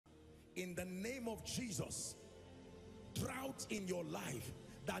in the name of Jesus. Drought in your life,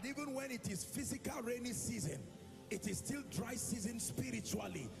 that even when it is physical rainy season, it is still dry season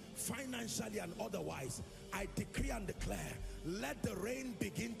spiritually, financially and otherwise. I decree and declare, let the rain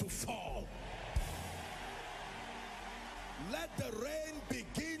begin to fall. Let the rain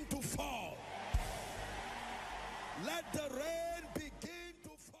begin to fall. Let the rain begin to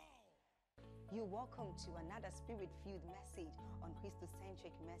fall. You're welcome to another spirit-filled message on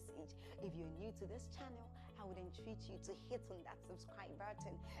Christocentric Message. If you're new to this channel, I would entreat you to hit on that subscribe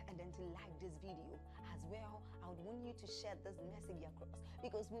button and then to like this video. As well, I would want you to share this message across,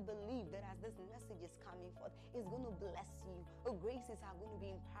 because we believe that as this message is coming forth, it's going to bless you. Graces are going to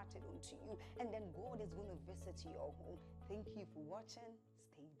be imparted unto you, and then God is going to visit your home. Thank you for watching.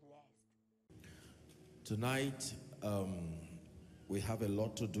 Stay blessed. Tonight, we have a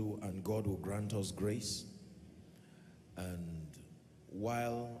lot to do, and God will grant us grace. And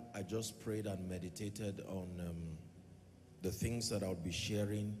while I just prayed and meditated on the things that I would be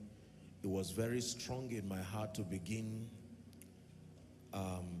sharing, it was very strong in my heart to begin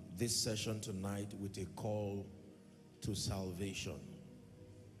this session tonight with a call to salvation.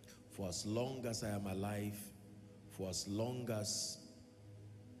 For as long as I am alive, for as long as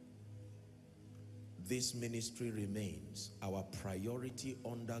this ministry remains, our priority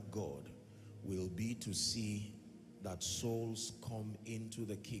under God will be to see that souls come into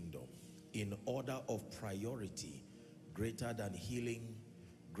the kingdom in order of priority. Greater than healing,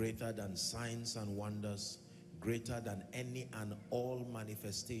 greater than signs and wonders, greater than any and all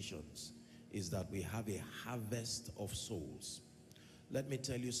manifestations is that we have a harvest of souls. Let me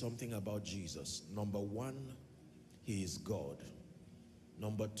tell you something about Jesus. Number one, he is God.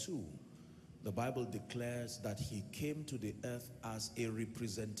 Number two, the Bible declares that he came to the earth as a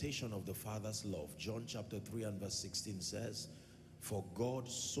representation of the Father's love. John chapter 3 and verse 16 says, "For God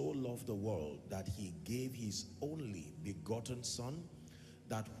so loved the world that he gave his only begotten Son,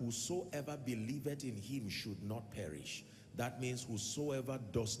 that whosoever believeth in him should not perish." That means whosoever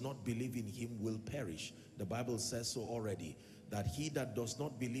does not believe in him will perish. The Bible says so already, that he that does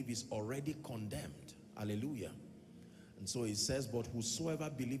not believe is already condemned. Hallelujah. And so it says, "But whosoever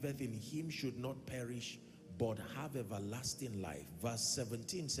believeth in him should not perish, but have everlasting life." Verse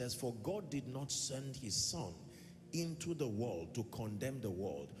 17 says, "For God did not send his Son into the world to condemn the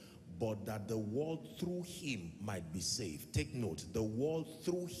world, but that the world through him might be saved." Take note, the world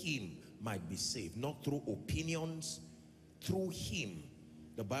through him might be saved, not through opinions, through him.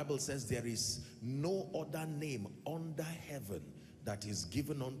 The Bible says there is no other name under heaven that is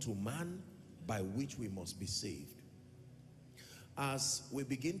given unto man by which we must be saved. As we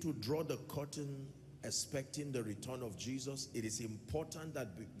begin to draw the curtain expecting the return of Jesus, it is important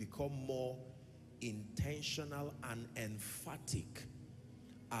that we become more intentional and emphatic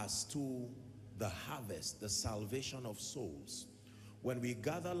as to the harvest, the salvation of souls. When we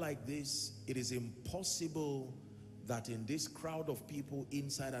gather like this, it is impossible that in this crowd of people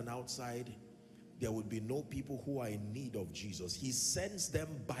inside and outside, there would be no people who are in need of Jesus. He sends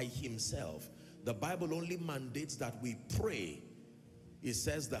them by himself. The Bible only mandates that we pray. It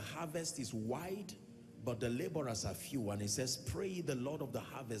says the harvest is wide, but the laborers are few. And it says, "Pray the Lord of the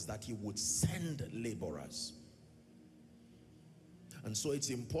harvest that he would send laborers." And so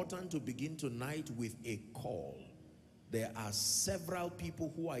it's important to begin tonight with a call. There are several people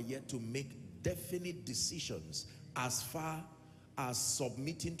who are yet to make definite decisions as far as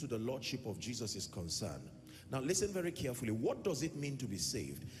submitting to the Lordship of Jesus is concerned. Now listen very carefully. What does it mean to be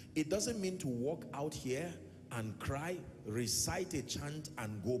saved? It doesn't mean to walk out here and cry, recite a chant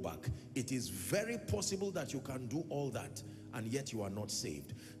and go back. It is very possible that you can do all that and yet you are not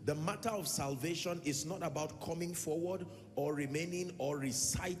saved. The matter of salvation is not about coming forward or remaining or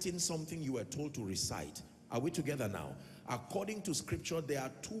reciting something you were told to recite. Are we together now? According to scripture, there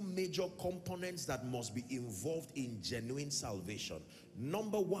are two major components that must be involved in genuine salvation.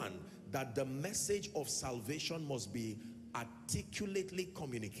 Number one, that the message of salvation must be articulately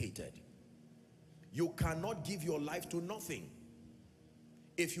communicated. You cannot give your life to nothing.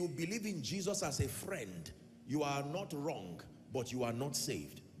 If you believe in Jesus as a friend, you are not wrong, but you are not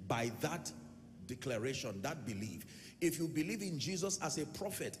saved by that declaration, that belief. If you believe in Jesus as a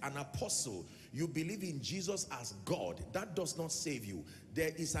prophet, an apostle, you believe in Jesus as God, that does not save you.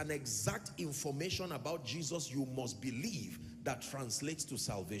 There is an exact information about Jesus you must believe that translates to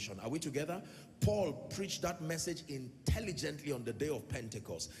salvation. Are we together? Paul preached that message intelligently on the day of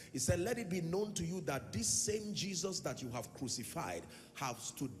Pentecost. He said, "Let it be known to you that this same Jesus that you have crucified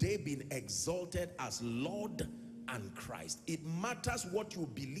has today been exalted as Lord and Christ." It matters what you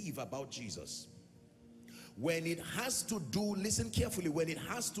believe about Jesus. when it has to do, listen carefully, when it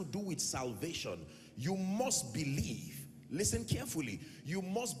has to do with salvation, you must believe, listen carefully, you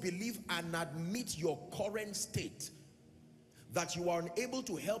must believe and admit your current state, that you are unable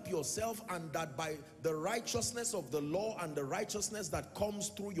to help yourself, and that by the righteousness of the law and the righteousness that comes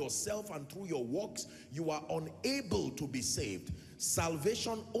through yourself and through your works, you are unable to be saved.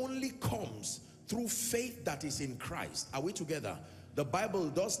 Salvation only comes through faith that is in Christ. Are we together? The Bible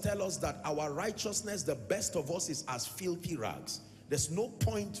does tell us that our righteousness, the best of us, is as filthy rags. There's no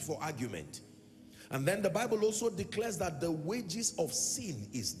point for argument. And then the Bible also declares that the wages of sin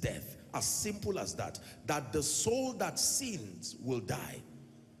is death. As simple as that. That the soul that sins will die.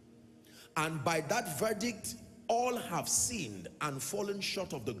 And by that verdict, all have sinned and fallen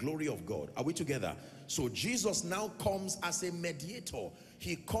short of the glory of God. Are we together? So Jesus now comes as a mediator.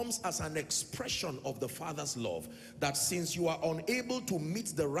 He comes as an expression of the Father's love. That since you are unable to meet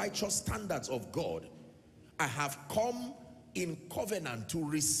the righteous standards of God, I have come in covenant to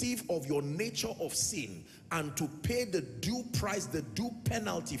receive of your nature of sin and to pay the due price, the due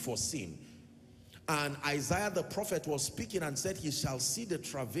penalty for sin. And Isaiah the prophet was speaking and said, he shall see the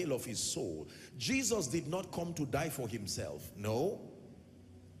travail of his soul. Jesus did not come to die for himself. No.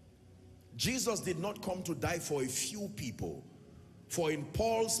 Jesus did not come to die for a few people. For in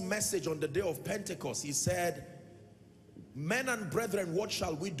Paul's message on the day of Pentecost, he said, men and brethren, what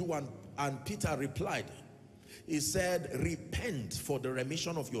shall we do? And Peter replied, he said, repent for the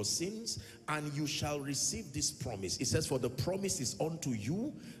remission of your sins, and you shall receive this promise. He says, for the promise is unto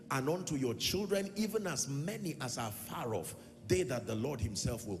you and unto your children, even as many as are far off, they that the Lord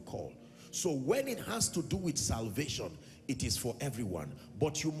himself will call. So when it has to do with salvation, it is for everyone.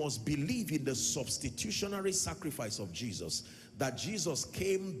 But you must believe in the substitutionary sacrifice of Jesus, that Jesus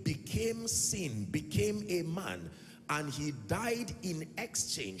came, became sin, became a man, and he died in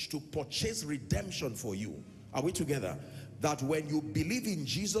exchange to purchase redemption for you. Are we together? That when you believe in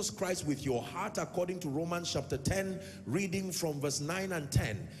Jesus Christ with your heart, according to Romans chapter 10, reading from verse 9 and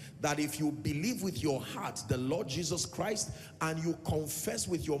 10, that if you believe with your heart the Lord Jesus Christ and you confess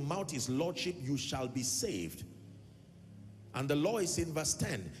with your mouth his lordship, you shall be saved. And the law is in verse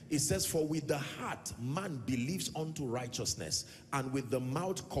 10. It says, for with the heart man believes unto righteousness, and with the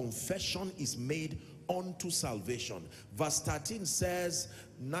mouth confession is made unto salvation. Verse 13 says,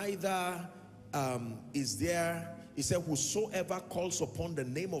 neither is there, he said, whosoever calls upon the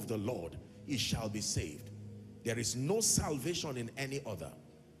name of the Lord, he shall be saved. There is no salvation in any other.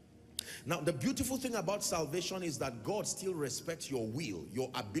 Now, the beautiful thing about salvation is that God still respects your will, your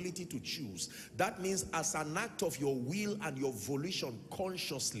ability to choose. That means as an act of your will and your volition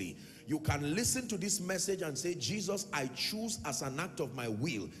consciously, you can listen to this message and say, Jesus, I choose as an act of my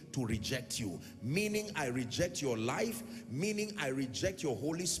will to reject you. Meaning I reject your life, meaning I reject your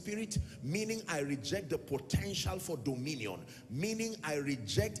Holy Spirit, meaning I reject the potential for dominion, meaning I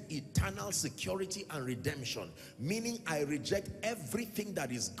reject eternal security and redemption, meaning I reject everything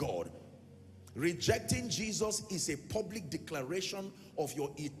that is God. Rejecting Jesus is a public declaration of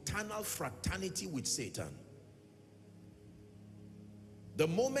your eternal fraternity with Satan. The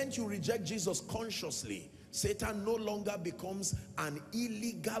moment you reject Jesus consciously, Satan no longer becomes an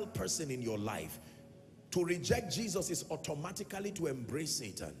illegal person in your life. To reject Jesus is automatically to embrace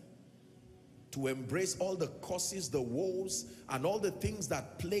Satan. To embrace all the curses, the woes, and all the things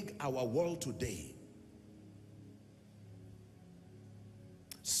that plague our world today.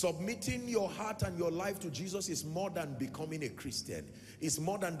 Submitting your heart and your life to Jesus is more than becoming a Christian. It's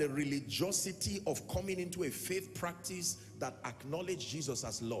more than the religiosity of coming into a faith practice that acknowledges Jesus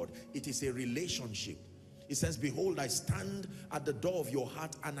as Lord. It is a relationship. It says, behold, I stand at the door of your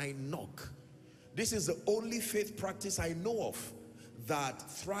heart and I knock. This is the only faith practice I know of that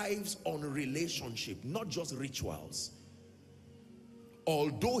thrives on relationship, not just rituals.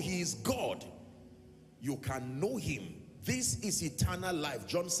 Although he is God, you can know him. This is eternal life,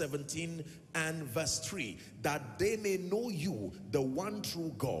 John 17 and verse 3, that they may know you, the one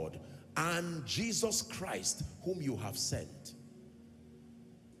true God, and Jesus Christ, whom you have sent.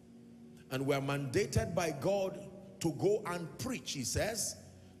 And we're mandated by God to go and preach, he says,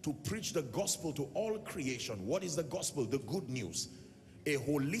 to preach the gospel to all creation. What is the gospel? The good news. A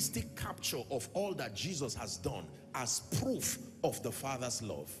holistic capture of all that Jesus has done as proof of the Father's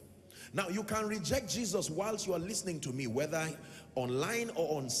love. Now, you can reject Jesus whilst you are listening to me, whether online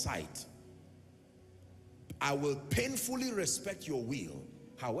or on site. I will painfully respect your will,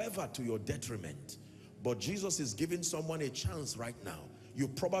 however, to your detriment. But Jesus is giving someone a chance right now. You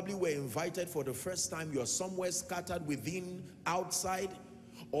probably were invited for the first time. You're somewhere scattered within, outside,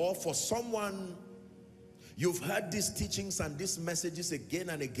 or for someone, You've heard these teachings and these messages again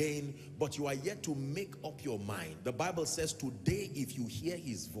and again, but you are yet to make up your mind. The Bible says today, if you hear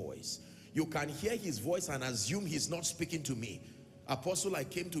his voice, you can hear his voice and assume he's not speaking to me. Apostle, I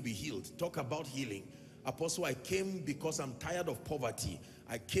came to be healed. Talk about healing. Apostle, I came because I'm tired of poverty.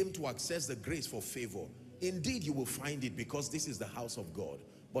 I came to access the grace for favor. Indeed, you will find it, because this is the house of God.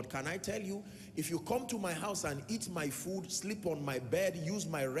 But can I tell you, if you come to my house and eat my food, sleep on my bed, use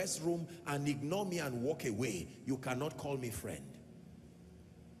my restroom, and ignore me and walk away, you cannot call me friend.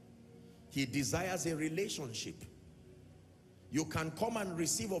 He desires a relationship. You can come and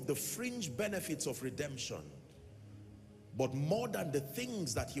receive of the fringe benefits of redemption. But more than the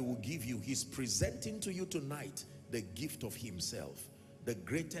things that he will give you, he's presenting to you tonight the gift of himself. The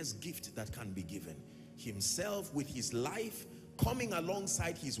greatest gift that can be given. Himself with his life, coming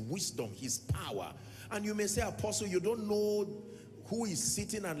alongside his wisdom, his power. And you may say, Apostle, you don't know who is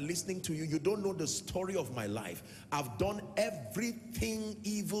sitting and listening to you. You don't know the story of my life. I've done everything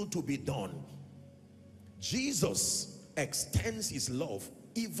evil to be done. Jesus extends his love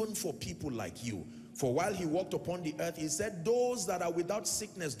even for people like you. For while he walked upon the earth, he said, those that are without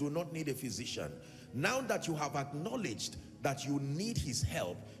sickness do not need a physician. Now that you have acknowledged that you need his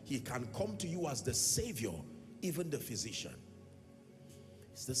help, he can come to you as the Savior, even the physician.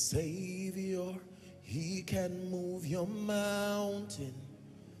 He's the Savior. He can move your mountain.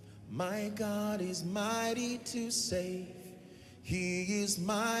 My God is mighty to save. He is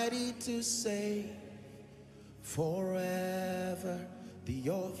mighty to save. Forever the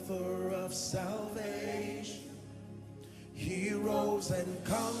author of salvation. He rose and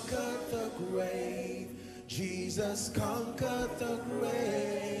conquered the grave. Jesus conquered the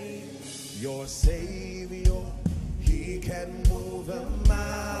grave. Your Savior, he can move a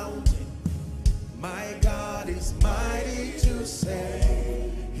mountain. My God is mighty to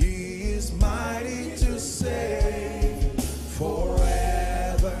save. He is mighty to save.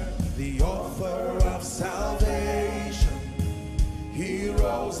 Forever the author of salvation. He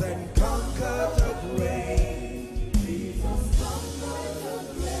rose and conquered the grave. Jesus conquered the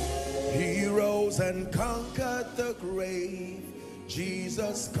grave. He rose and conquered the grave.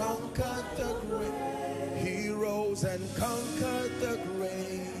 Jesus conquered the grave. He rose and conquered the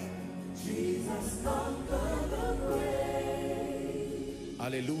grave. Jesus conquered the grave.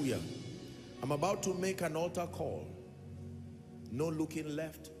 Hallelujah. I'm about to make an altar call. No looking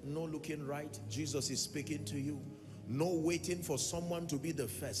left, no looking right. Jesus is speaking to you. No waiting for someone to be the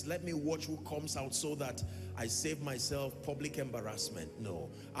first. Let me watch who comes out so that I save myself public embarrassment. No.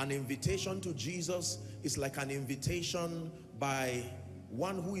 An invitation to Jesus is like an invitation by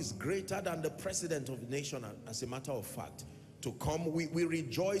one who is greater than the president of the nation, as a matter of fact, to come. We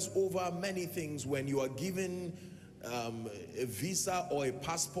rejoice over many things when you are given a visa or a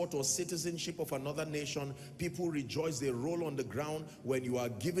passport or citizenship of another nation. People rejoice, they roll on the ground. When you are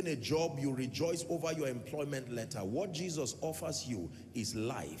given a job, you rejoice over your employment letter. What Jesus offers you is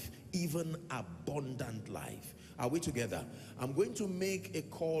life, even abundant life. Are we together? I'm going to make a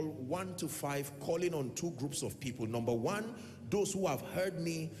call 1 to 5, calling on 2 groups of people. Number 1, those who have heard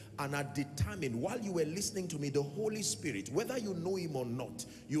me and are determined, while you were listening to me, the Holy Spirit, whether you know him or not,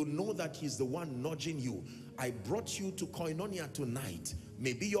 you know that he's the one nudging you. I brought you to Koinonia tonight.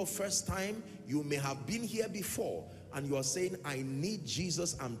 Maybe your first time, you may have been here before, and you are saying, I need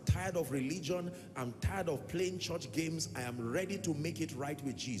Jesus. I'm tired of religion. I'm tired of playing church games. I am ready to make it right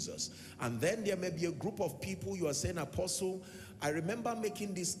with Jesus. And then there may be a group of people, you are saying, Apostle, I remember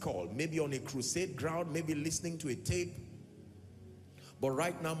making this call, maybe on a crusade ground, maybe listening to a tape, but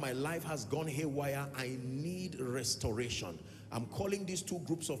right now my life has gone haywire. I need restoration. I'm calling these 2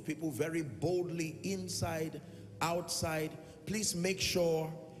 groups of people very boldly, inside, outside. Please make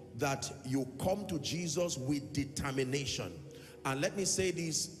sure that you come to Jesus with determination. And let me say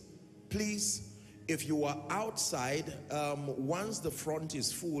this, please, if you are outside, once the front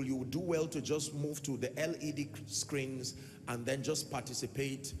is full, you do well to just move to the LED screens and then just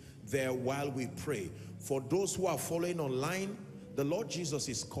participate there while we pray. For those who are following online, the Lord Jesus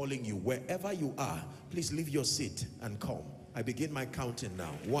is calling you. Wherever you are, please leave your seat and come. I begin my counting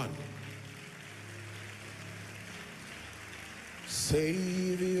now. 1.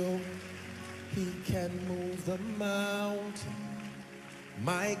 Savior, he can move the mountain.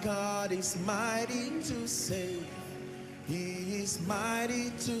 My God is mighty to save. He is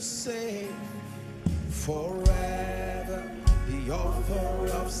mighty to save. Forever the author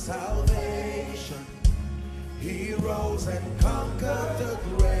of salvation. He rose and conquered the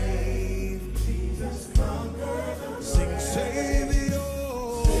grave. Jesus conquered the grave. Sing, Savior,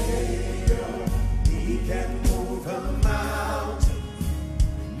 Savior, he can move a mountain.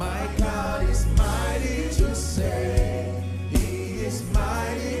 My God is mighty to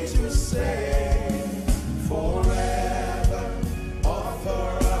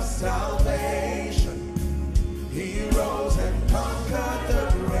salvation. He rose and conquered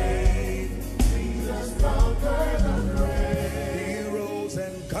the grave. Jesus conquered the grave. He rose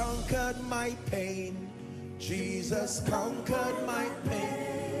and conquered my pain. Jesus conquered my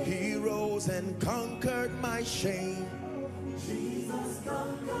pain. He rose and conquered my shame. Jesus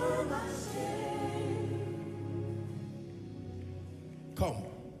conquered my shame.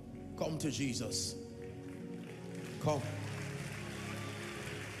 Come to Jesus. Come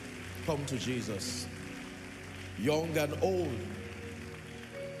to Jesus. Young and old,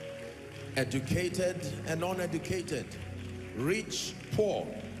 educated and uneducated, rich, poor,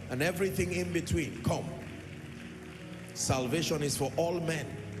 and everything in between. Come. Salvation is for all men.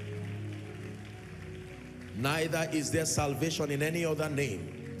 Neither is there salvation in any other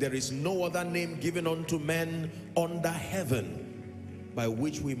name. There is no other name given unto men under heaven by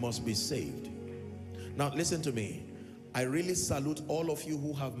which we must be saved. Now listen to me. I really salute all of you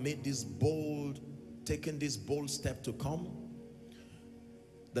who have made this bold, taken this bold step to come.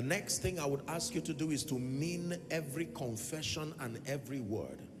 The next thing I would ask you to do is to mean every confession and every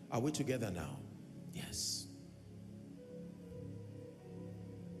word. Are we together now? Yes.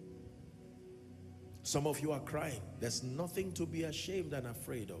 Some of you are crying. There's nothing to be ashamed and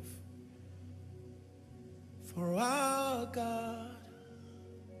afraid of. For our God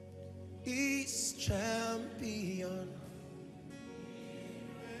is champion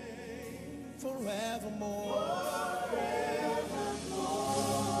forevermore.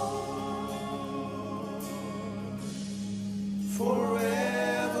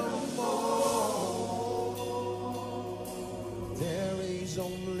 Forevermore. There is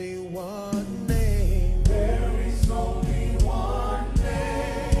only one name. There is only one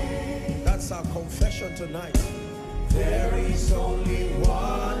name. That's our confession tonight. There is only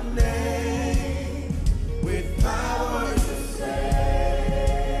one name with power to save.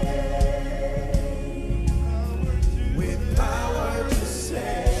 With power to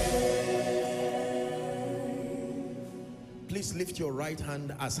save. Please lift your right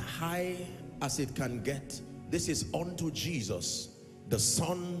hand as high as it can get. This is unto Jesus, the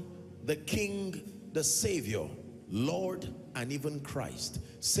Son, the King, the Savior, Lord, and even Christ.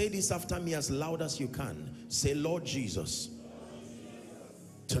 Say this after me as loud as you can. Say, Lord Jesus,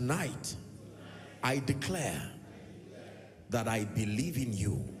 tonight I declare that I believe in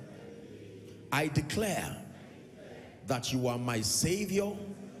you. I declare that you are my Savior.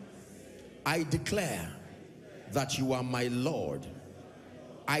 I declare that you are my Lord.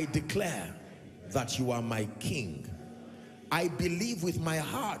 I declare that you are my King. I believe with my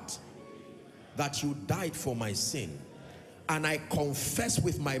heart that you died for my sin, and I confess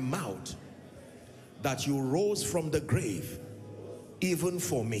with my mouth that you rose from the grave even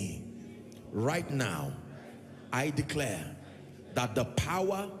for me. Right now I declare that the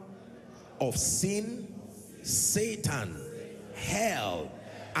power of sin, Satan, hell,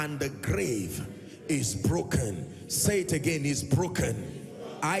 and the grave is broken. Say it again, is broken.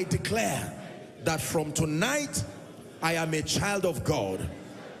 I declare that from tonight I am a child of God.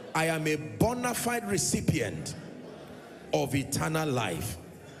 I am a bona fide recipient of eternal life.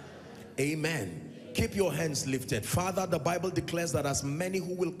 Amen. Keep your hands lifted. Father, the Bible declares that as many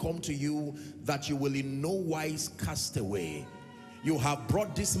who will come to you, that you will in no wise cast away. You have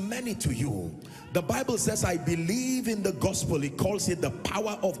brought this many to you. The Bible says, I believe in the gospel. It calls it the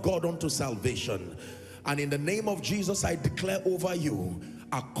power of God unto salvation. And in the name of Jesus, I declare over you,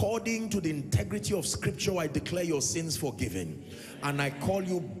 according to the integrity of scripture, I declare your sins forgiven. And I call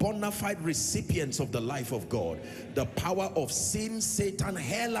you bona fide recipients of the life of God. The power of sin, Satan,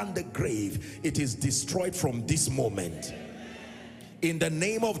 hell, and the grave, it is destroyed from this moment. In the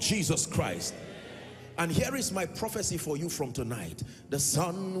name of Jesus Christ. And here is my prophecy for you from tonight. The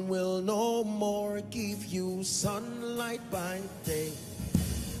sun will no more give you sunlight by day.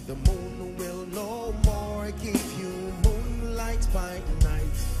 The moon will no more give you moonlight by night.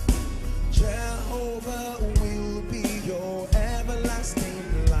 Jehovah will be your everlasting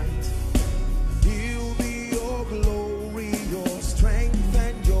light. He'll be your glory, your strength,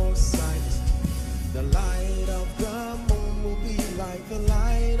 and your sight. The light of the moon will be like the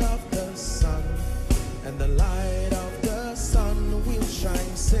light of the sun, and the light of the sun will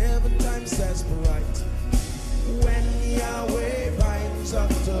shine 7 times as bright. When Yahweh binds up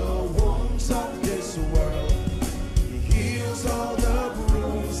the wounds of this world, he heals all the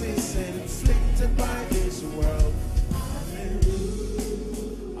bruises inflicted by this world.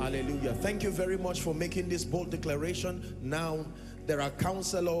 Hallelujah. Hallelujah. Thank you very much for making this bold declaration. Now, there are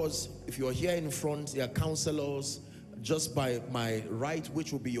counselors. If you're here in front, there are counselors just by my right,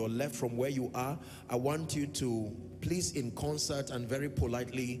 which will be your left from where you are. I want you to please, in concert and very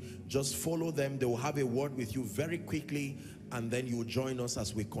politely, just follow them. They will have a word with you very quickly, and then you will join us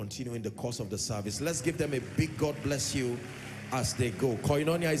as we continue in the course of the service. Let's give them a big God bless you as they go.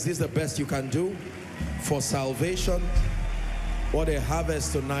 Koinonia, is this the best you can do for salvation? What a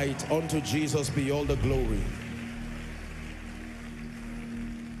harvest tonight. Unto Jesus be all the glory.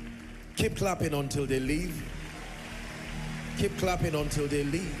 Keep clapping until they leave. Keep clapping until they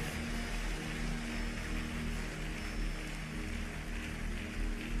leave.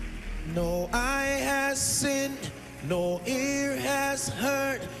 No eye has seen, no ear has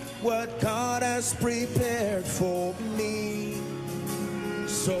heard what God has prepared for me.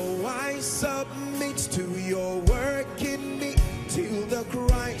 So I submit to your work in me till the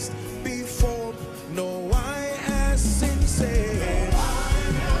Christ be formed. No eye has seen, say,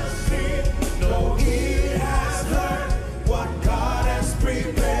 no ear has heard what God has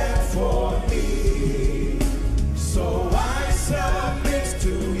prepared for me. So I submit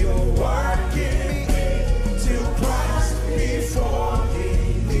to your work in me till Christ be formed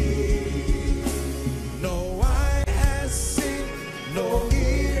in me. No eye has seen, no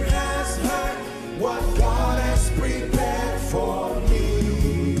ear has heard what God has prepared for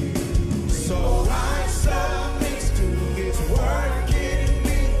me. So I submit to his work in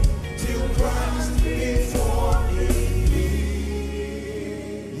me till Christ be formed in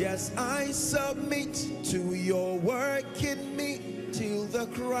me. Yes, I submit to your work in me till the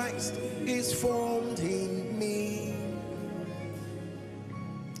Christ is formed in me.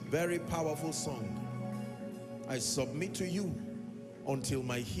 Very powerful song. I submit to you until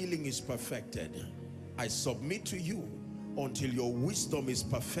my healing is perfected. I submit to you until your wisdom is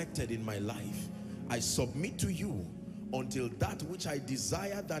perfected in my life. I submit to you until that which I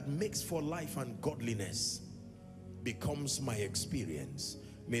desire that makes for life and godliness becomes my experience.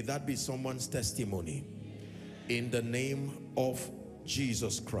 May that be someone's testimony. In the name of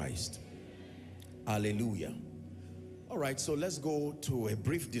Jesus Christ. Hallelujah. All right, so let's go to a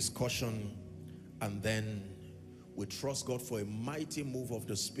brief discussion, and then we trust God for a mighty move of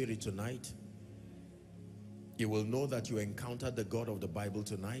the Spirit tonight. You will know that you encountered the God of the Bible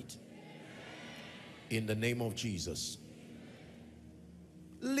tonight. In the name of Jesus.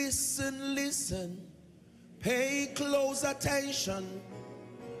 Listen, listen, pay close attention,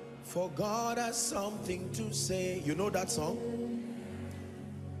 for God has something to say. You know that song?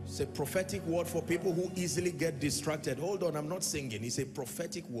 It's a prophetic word for people who easily get distracted. Hold on, I'm not singing. It's a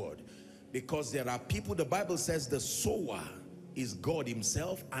prophetic word. Because there are people, the Bible says the sower is God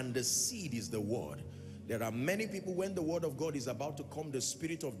himself and the seed is the word. There are many people, when the word of God is about to come, the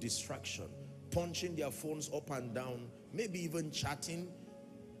spirit of distraction, punching their phones up and down, maybe even chatting,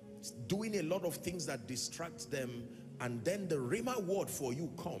 doing a lot of things that distract them, and then the Rhema word for you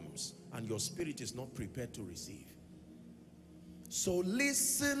comes and your spirit is not prepared to receive. So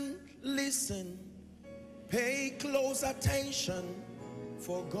listen, listen, pay close attention,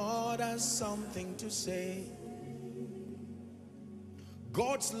 for God has something to say.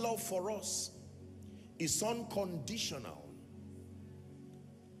 God's love for us is unconditional.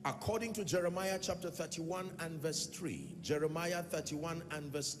 According to Jeremiah chapter 31 and verse 3, Jeremiah 31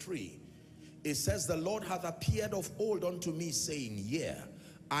 and verse 3, it says, the Lord hath appeared of old unto me, saying, yea,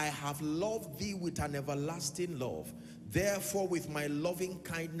 I have loved thee with an everlasting love. Therefore with my loving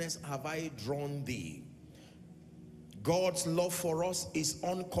kindness have I drawn thee. God's love for us is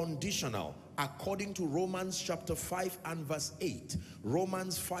unconditional. According to Romans chapter 5 and verse 8,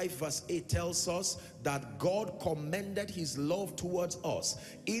 Romans 5 verse 8 tells us that God commended his love towards us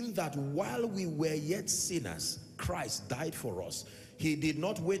in that while we were yet sinners, Christ died for us. He did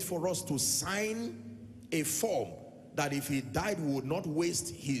not wait for us to sign a form that if he died we would not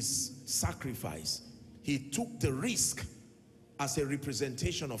waste his sacrifice. He took the risk as a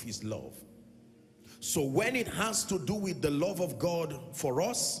representation of his love. So when it has to do with the love of God for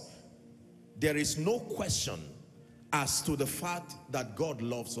us, there is no question as to the fact that God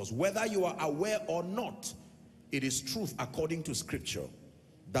loves us. Whether you are aware or not, it is truth according to scripture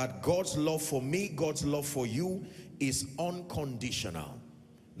that God's love for me, God's love for you is unconditional.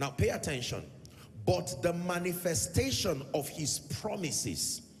 Now pay attention. But the manifestation of his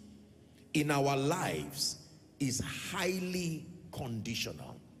promises in our lives is highly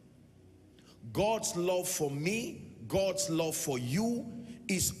conditional. God's love for me, God's love for you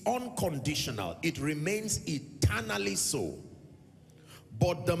is unconditional. It remains eternally so.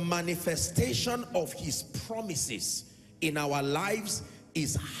 But the manifestation of his promises in our lives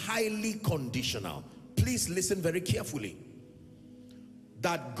is highly conditional. Please listen very carefully.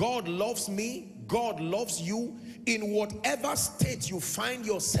 That God loves me, God loves you in whatever state you find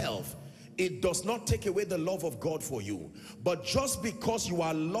yourself. It does not take away the love of God for you. But just because you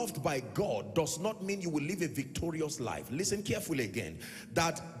are loved by God does not mean you will live a victorious life. Listen carefully again.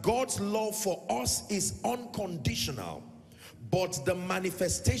 That God's love for us is unconditional, but the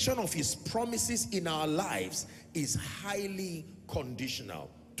manifestation of his promises in our lives is highly conditional.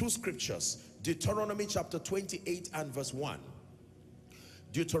 Two scriptures. Deuteronomy chapter 28 and verse 1.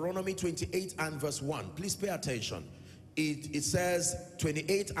 Deuteronomy 28 and verse 1. Please pay attention. It says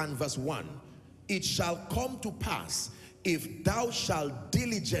 28 and verse 1. It shall come to pass, if thou shalt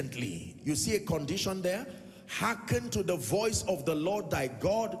diligently, you see a condition there, hearken to the voice of the Lord thy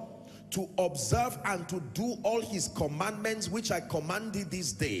God, to observe and to do all his commandments which I command thee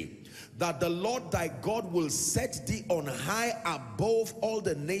this day, that the Lord thy God will set thee on high above all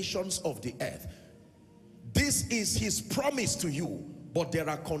the nations of the earth. This is his promise to you, but there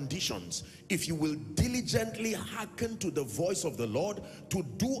are conditions. If you will diligently hearken to the voice of the Lord, to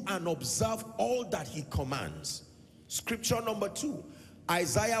do and observe all that he commands. Scripture number 2,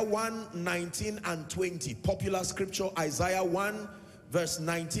 Isaiah 1, 19 and 20. Popular scripture, Isaiah 1, verse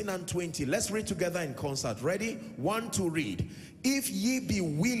 19 and 20. Let's read together in concert. Ready? 1, 2, read. If ye be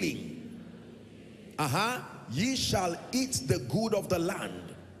willing, ye shall eat the good of the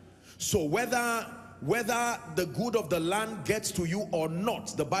land. So whether the good of the land gets to you or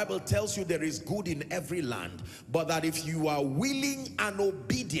not, the Bible tells you there is good in every land, but that if you are willing and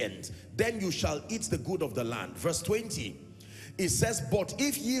obedient, then you shall eat the good of the land. Verse 20, it says, but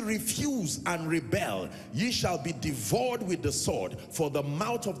if ye refuse and rebel, ye shall be devoured with the sword, for the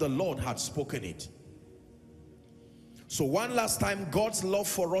mouth of the Lord hath spoken it. So one last time, God's love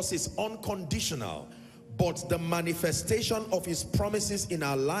for us is unconditional, but the manifestation of his promises in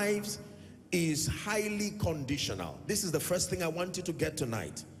our lives is highly conditional. This is the first thing I want you to get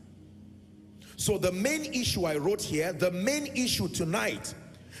tonight. So the main issue I wrote here, the main issue tonight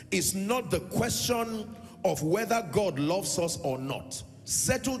is not the question of whether God loves us or not.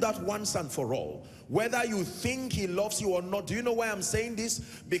 Settle that once and for all. Whether you think he loves you or not. Do you know why I'm saying this?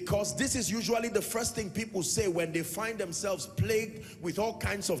 Because this is usually the first thing people say when they find themselves plagued with all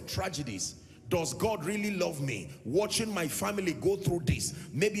kinds of tragedies. Does God really love me? Watching my family go through this,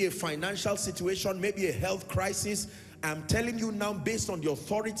 maybe a financial situation, maybe a health crisis. I'm telling you now, based on the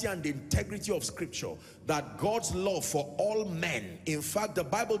authority and the integrity of scripture, that God's love for all men, in fact, the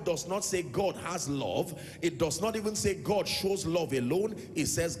Bible does not say God has love. It does not even say God shows love alone. It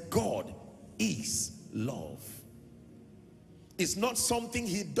says God is love. It's not something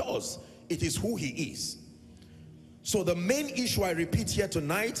he does. It is who he is. So the main issue, I repeat here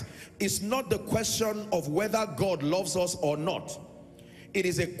tonight, is not the question of whether God loves us or not. It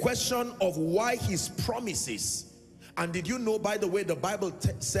is a question of why his promises. And did you know, by the way, the Bible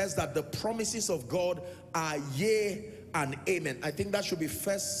says that the promises of God are yea and amen. I think that should be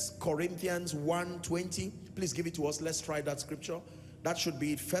 1 Corinthians 1:20. Please give it to us. Let's try that scripture. That should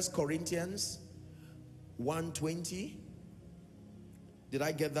be 1 Corinthians 1:20. Did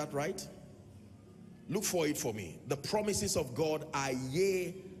I get that right? Look for it for me. The promises of God are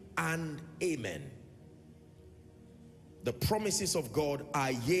yea and amen. The promises of God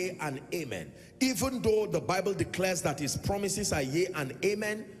are yea and amen. Even though the Bible declares that his promises are yea and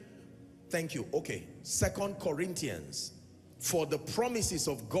amen. Thank you. Okay. 2 Corinthians. For the promises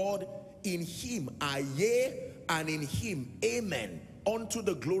of God in him are yea, and in him amen, unto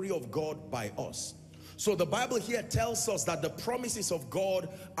the glory of God by us. So the Bible here tells us that the promises of God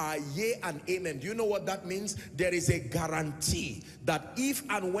are yea and amen. Do you know what that means? There is a guarantee that if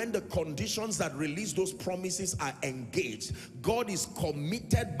and when the conditions that release those promises are engaged, God is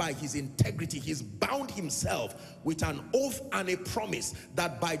committed by his integrity. He's bound himself with an oath and a promise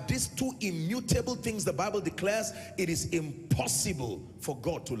that by these two immutable things the Bible declares, it is impossible for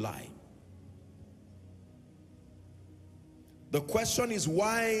God to lie. The question is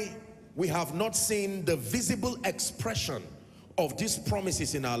why we have not seen the visible expression of these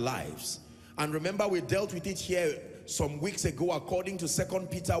promises in our lives. And remember, we dealt with it here some weeks ago according to 2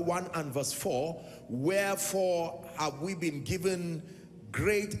 Peter 1 and verse 4. Wherefore have we been given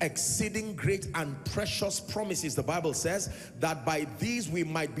great, exceeding great and precious promises, the Bible says, that by these we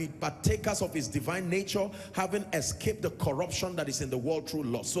might be partakers of his divine nature, having escaped the corruption that is in the world through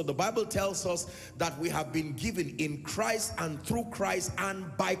lust. So the Bible tells us that we have been given in Christ and through Christ and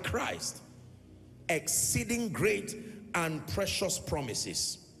by Christ exceeding great and precious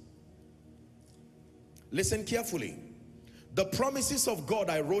promises. Listen carefully. The promises of God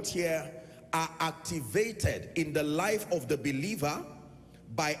I wrote here are activated in the life of the believer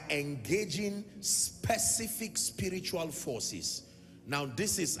by engaging specific spiritual forces. Now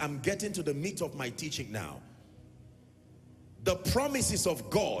I'm getting to the meat of my teaching now. The promises of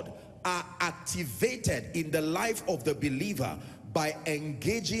God are activated in the life of the believer by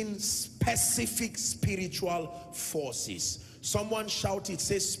engaging specific spiritual forces. Someone shout it,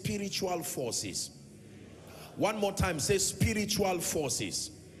 say spiritual forces. One more time, say spiritual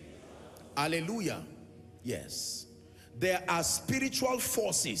forces. Hallelujah. Yes. There are spiritual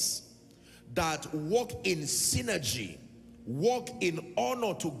forces that walk in synergy, walk in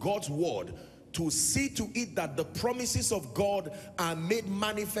honor to God's word, to see to it that the promises of God are made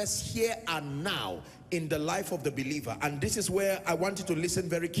manifest here and now in the life of the believer. And this is where I want you to listen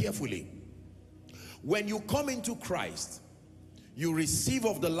very carefully. When you come into Christ, you receive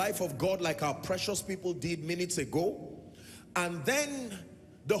of the life of God like our precious people did minutes ago, and then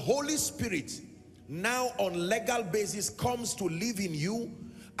the Holy Spirit now on legal basis comes to live in you,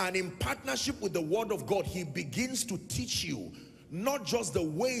 and in partnership with the word of God, he begins to teach you not just the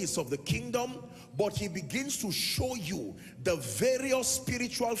ways of the kingdom, but he begins to show you the various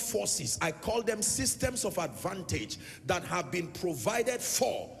spiritual forces, I call them systems of advantage, that have been provided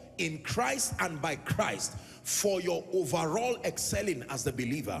for in Christ and by Christ for your overall excelling as the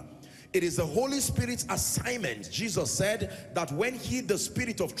believer. It is the Holy Spirit's assignment. Jesus said that when he, the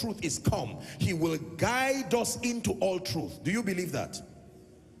Spirit of truth, is come, he will guide us into all truth. Do you believe that?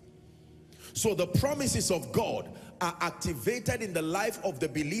 So the promises of God are activated in the life of the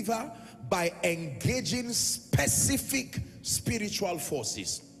believer by engaging specific spiritual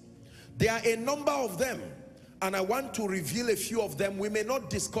forces. There are a number of them, and I want to reveal a few of them. We may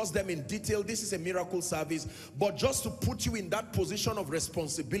not discuss them in detail. This is a miracle service, but just to put you in that position of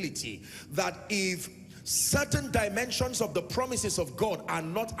responsibility, that if certain dimensions of the promises of God are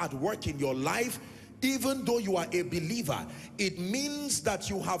not at work in your life, even though you are a believer, it means that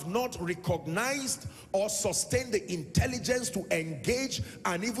you have not recognized or sustained the intelligence to engage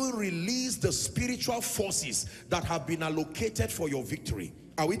and even release the spiritual forces that have been allocated for your victory.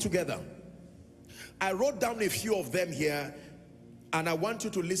 Are we together? I wrote down a few of them here, and I want you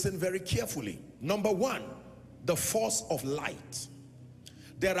to listen very carefully. Number one, the force of light.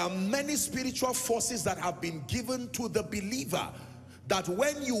 There are many spiritual forces that have been given to the believer, that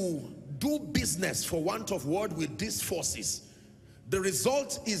when you do business, for want of word, with these forces, the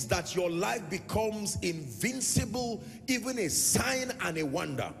result is that your life becomes invincible, even a sign and a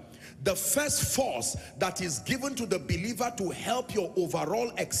wonder. The first force that is given to the believer to help your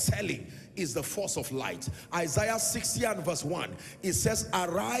overall excelling is the force of light. Isaiah 60 and verse 1, it says,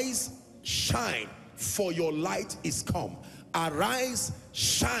 arise, shine, for your light is come. Arise,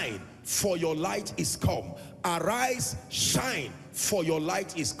 shine, for your light is come. Arise, shine, for your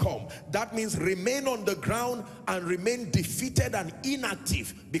light is come. That means remain on the ground and remain defeated and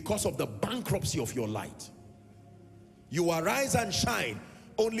inactive because of the bankruptcy of your light. You arise and shine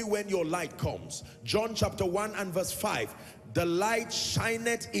only when your light comes. John chapter 1 and verse 5, the light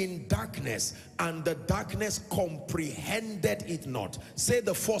shineth in darkness, and the darkness comprehended it not. Say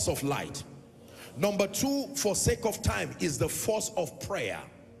the force of light. Number two, for sake of time, is the force of prayer.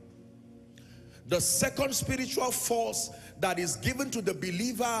 The second spiritual force that is given to the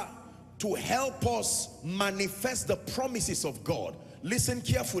believer to help us manifest the promises of God. Listen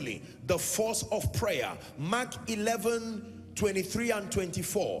carefully. The force of prayer. Mark 11:23 and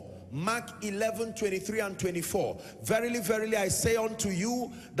 24. Mark 11:23 and 24. Verily, verily, I say unto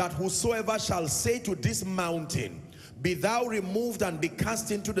you, that whosoever shall say to this mountain, be thou removed and be cast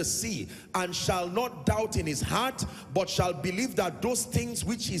into the sea, and shall not doubt in his heart, but shall believe that those things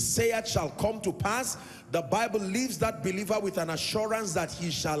which he saith shall come to pass, the Bible leaves that believer with an assurance that he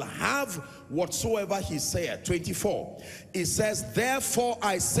shall have whatsoever he saith. 24. It says, therefore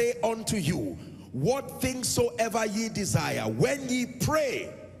I say unto you, what things soever ye desire, when ye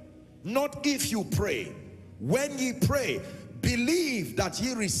pray, not if you pray, when ye pray, believe that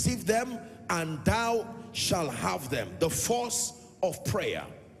ye receive them, and thou shall have them. The force of prayer.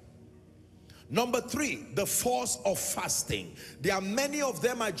 Number three, the force of fasting. There are many of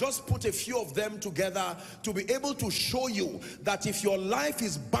them. I just put a few of them together to be able to show you that if your life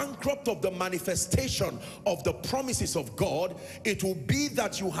is bankrupt of the manifestation of the promises of God, it will be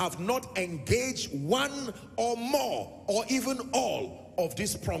that you have not engaged one or more or even all of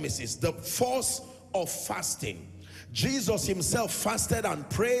these promises. The force of fasting. Jesus himself fasted and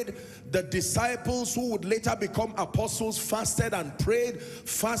prayed. The disciples who would later become apostles fasted and prayed.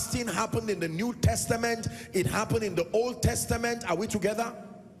 Fasting happened in the New Testament. It happened in the Old Testament. Are we together?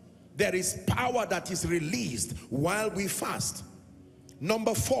 There is power that is released while we fast.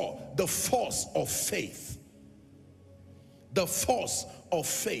 Number four, the force of faith. The force of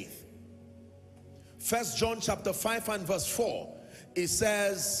faith. 1 John chapter 5 and verse 4. It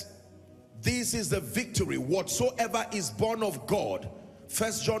says, this is the victory, whatsoever is born of God.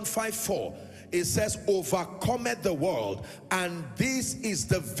 1 John 5:4, it says, overcometh the world, and this is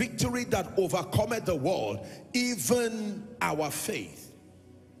the victory that overcometh the world, even our faith.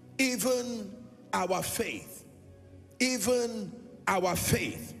 Even our faith. Even our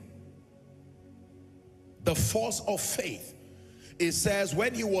faith. The force of faith. It says,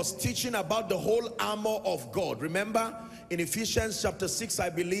 when he was teaching about the whole armor of God, remember in Ephesians chapter 6, I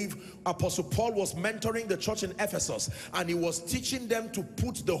believe, Apostle Paul was mentoring the church in Ephesus, and he was teaching them to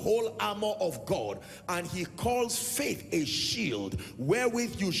put the whole armor of God, and he calls faith a shield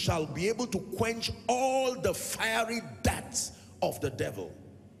wherewith you shall be able to quench all the fiery darts of the devil.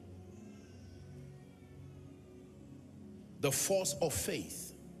 The force of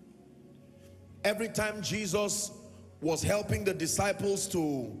faith. Every time Jesus was helping the disciples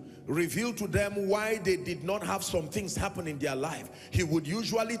to reveal to them why they did not have some things happen in their life, he would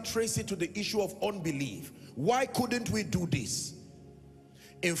usually trace it to the issue of unbelief. Why couldn't we do this?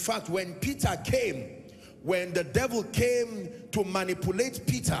 In fact, when Peter came, when the devil came to manipulate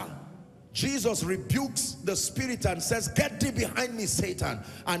Peter, Jesus rebukes the spirit and says, get thee behind me, Satan.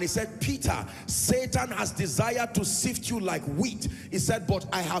 And he said, Peter, Satan has desired to sift you like wheat. He said, but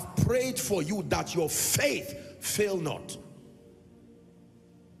I have prayed for you that your faith fail not.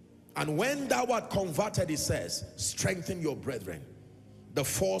 And when thou art converted, he says, strengthen your brethren. The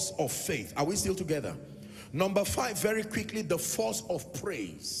force of faith. Are we still together? Number 5, very quickly, the force of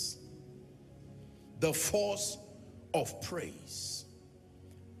praise. The force of praise.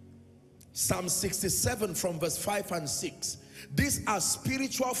 Psalm 67 from verse 5 and 6. These are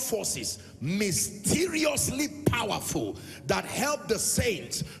spiritual forces, mysteriously powerful, that help the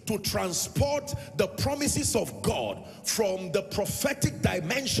saints to transport the promises of God from the prophetic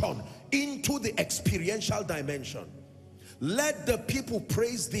dimension into the experiential dimension. Let the people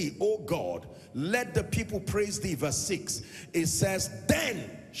praise thee, O God. Let the people praise thee. Verse 6, it says,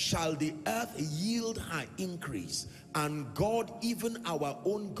 then shall the earth yield her increase, and God, even our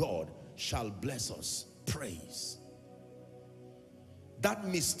own God, shall bless us. Praise. That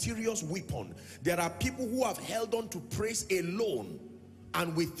mysterious weapon. There are people who have held on to praise alone,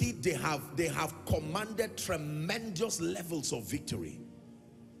 and with it they have commanded tremendous levels of victory.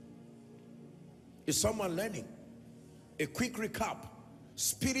 Is someone learning? A quick recap.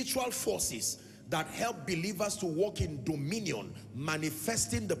 Spiritual forces that help believers to walk in dominion,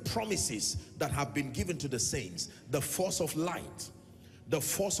 manifesting the promises that have been given to the saints. The force of light, the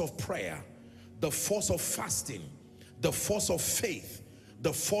force of prayer, the force of fasting, the force of faith,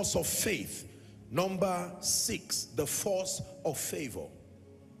 the force of faith. Number 6, the force of favor.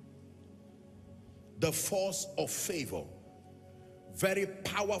 The force of favor. Very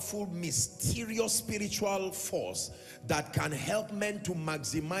powerful, mysterious spiritual force that can help men to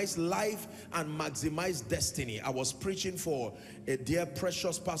maximize life and maximize destiny. I was preaching for a dear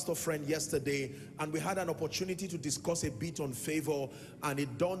precious pastor friend yesterday, and we had an opportunity to discuss a bit on favor, and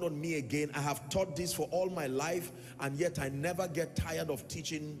it dawned on me again. I have taught this for all my life, and yet I never get tired of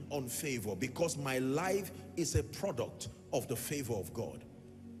teaching on favor, because my life is a product of the favor of God.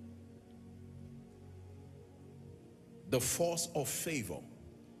 The force of favor,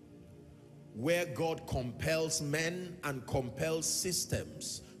 where God compels men and compels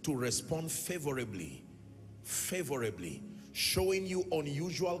systems to respond favorably, showing you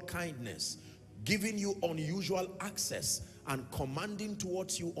unusual kindness, giving you unusual access, and commanding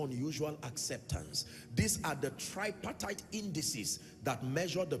towards you unusual acceptance. These are the tripartite indices that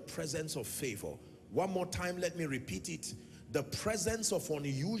measure the presence of favor. One more time, let me repeat it. The presence of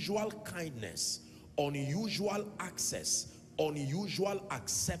unusual kindness, unusual access, unusual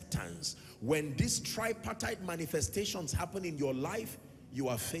acceptance. When these tripartite manifestations happen in your life, you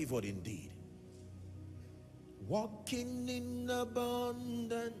are favored indeed. Walking in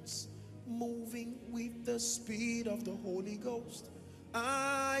abundance, moving with the speed of the Holy Ghost.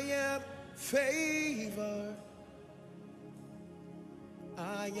 I am favored.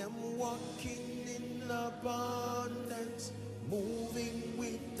 I am walking in abundance, moving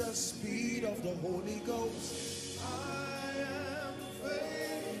with the speed of the Holy Ghost. I am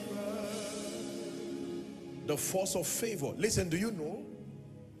favored. The force of favor. Listen, do you know?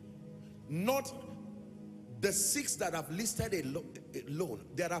 Not the 6 that I've listed alone.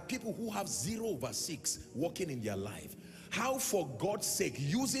 There are people who have 0/6 working in their life. How, for God's sake,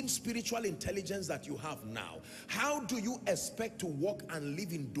 using spiritual intelligence that you have now, how do you expect to walk and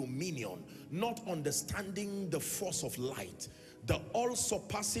live in dominion, not understanding the force of light, the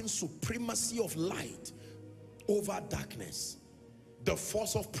all-surpassing supremacy of light over darkness, the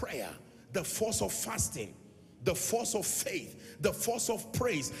force of prayer, the force of fasting, the force of faith, the force of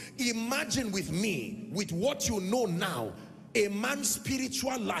praise? Imagine with me, with what you know now, a man's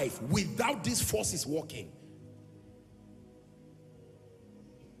spiritual life without these forces working.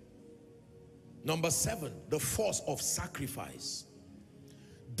 Number 7, the force of sacrifice.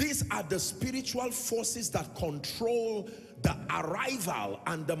 These are the spiritual forces that control the arrival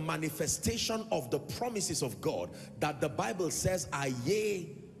and the manifestation of the promises of God that the Bible says are yea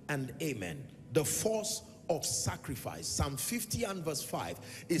and amen. The force of sacrifice. Psalm 50 and verse 5,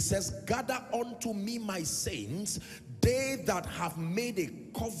 it says, gather unto me my saints, they that have made a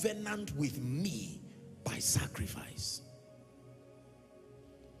covenant with me by sacrifice.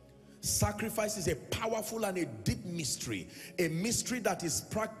 Sacrifice is a powerful and a deep mystery, a mystery that is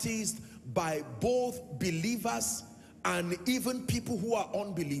practiced by both believers and even people who are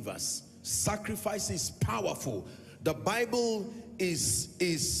unbelievers. Sacrifice is powerful. The Bible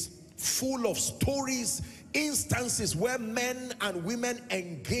is full of stories, instances where men and women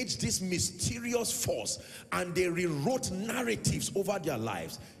engage this mysterious force and they rewrote narratives over their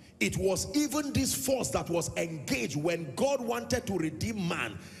lives. It was even this force that was engaged when God wanted to redeem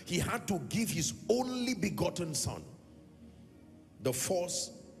man. He had to give his only begotten son. The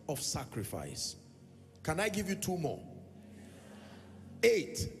force of sacrifice. Can I give you 2 more?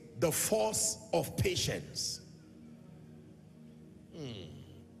 8, the force of patience.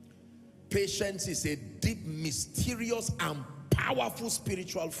 Patience is a deep, mysterious, and powerful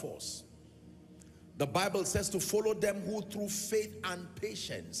spiritual force. The Bible says to follow them who through faith and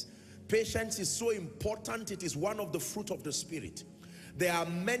patience. Patience is so important. It is one of the fruit of the Spirit. There are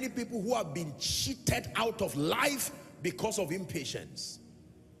many people who have been cheated out of life because of impatience.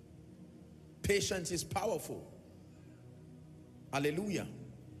 Patience is powerful. Hallelujah.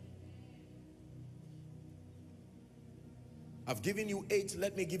 I've given you 8.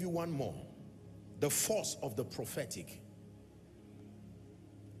 Let me give you 1 more. The force of the prophetic.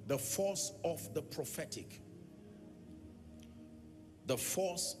 The force of the prophetic. The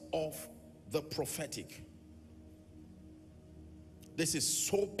force of the prophetic. This is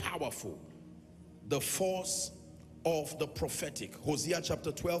so powerful. The force of the prophetic. Hosea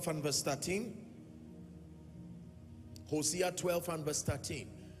chapter 12 and verse 13. Hosea 12 and verse 13.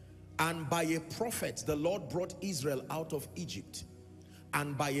 And by a prophet the Lord brought Israel out of Egypt,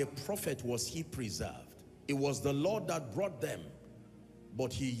 and by a prophet was he preserved. It was the Lord that brought them,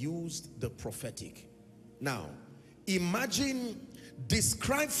 but he used the prophetic. Now, imagine,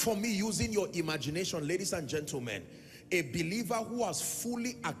 describe for me using your imagination, ladies and gentlemen, a believer who has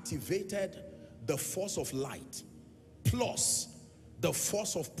fully activated the force of light, plus the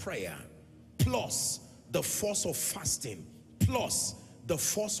force of prayer, plus the force of fasting, plus the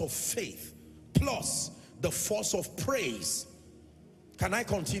force of faith, plus the force of praise. Can I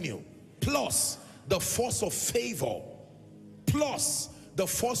continue? Plus the force of favor, plus the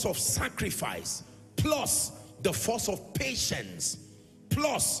force of sacrifice, plus the force of patience,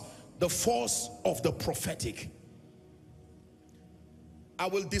 plus the force of the prophetic. I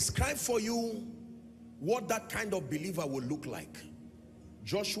will describe for you what that kind of believer will look like.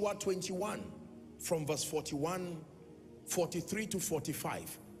 Joshua 21 from verse 43 to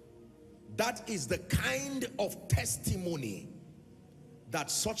 45. That is the kind of testimony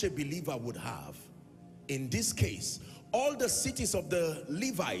that such a believer would have. In this case, all the cities of the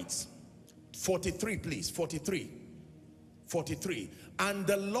Levites, 43 please, 43. And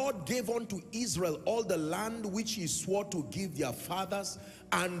the Lord gave unto Israel all the land which he swore to give their fathers,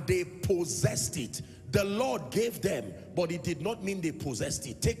 and they possessed it. The Lord gave them, but it did not mean they possessed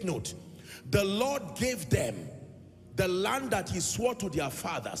it. Take note. The Lord gave them the land that he swore to their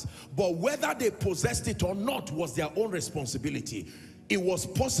fathers, but whether they possessed it or not was their own responsibility. It was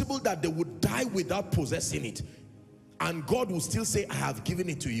possible that they would die without possessing it, and God will still say, I have given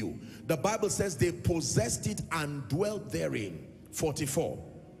it to you. The Bible says they possessed it and dwelt therein. 44.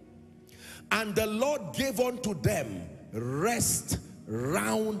 And the Lord gave unto them rest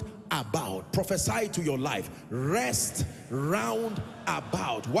round about. Prophesy to your life. Rest round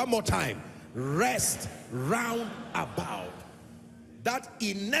about. One more time. Rest round about. That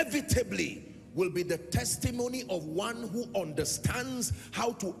inevitably will be the testimony of one who understands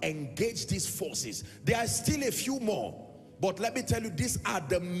how to engage these forces. There are still a few more, but let me tell you, these are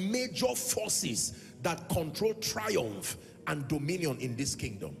the major forces that control triumph and dominion in this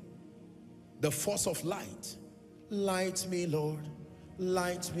kingdom. The force of light. Light me, Lord.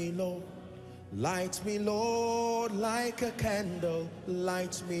 Light me, Lord. Light me, Lord, like a candle.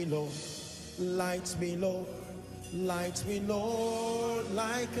 Light me, Lord. Light me, Lord. Light me, Lord,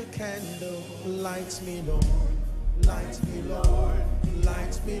 like a candle. Light me, Lord. Light me, Lord.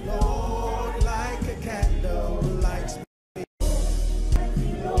 Light me, Lord, like a candle. Light me, Lord. Light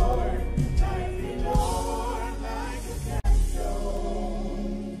me, Lord. Light me, Lord, like a candle.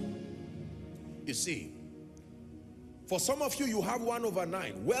 For some of you, you have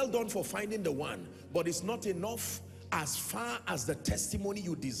 1/9. Well done for finding the one, but it's not enough as far as the testimony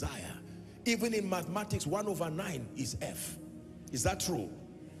you desire. Even in mathematics, 1/9 is F. Is that true?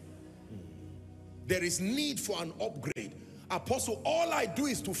 There is need for an upgrade. Apostle, all I do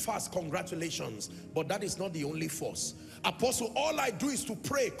is to fast. Congratulations. But that is not the only force. Apostle, all I do is to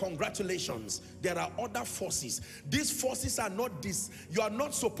pray. Congratulations. There are other forces. These forces are not this. You are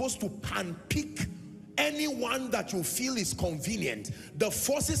not supposed to handpick anyone that you feel is convenient. The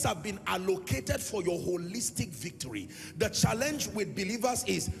forces have been allocated for your holistic victory. The challenge with believers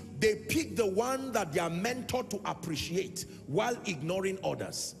is they pick the one that they are mentored to appreciate while ignoring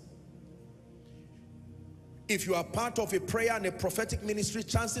others. If you are part of a prayer and a prophetic ministry,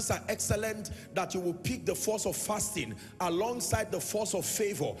 chances are excellent that you will pick the force of fasting alongside the force of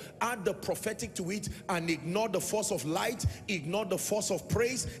favor. Add the prophetic to it and ignore the force of light, ignore the force of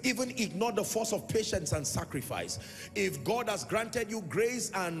praise, even ignore the force of patience and sacrifice. If God has granted you grace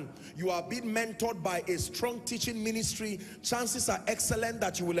and you are being mentored by a strong teaching ministry, chances are excellent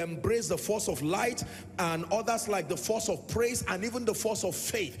that you will embrace the force of light and others like the force of praise and even the force of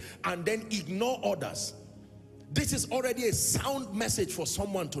faith, and then ignore others. This is already a sound message for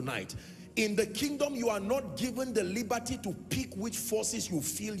someone tonight. In the kingdom, you are not given the liberty to pick which forces you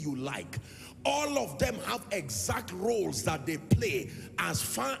feel you like. All of them have exact roles that they play as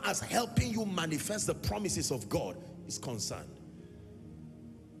far as helping you manifest the promises of God is concerned.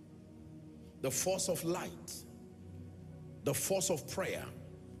 The force of light, the force of prayer,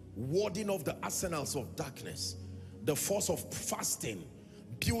 warding off the arsenals of darkness, the force of fasting,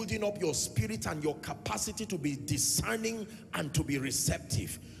 building up your spirit and your capacity to be discerning and to be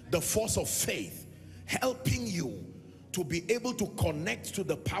receptive. The force of faith, helping you to be able to connect to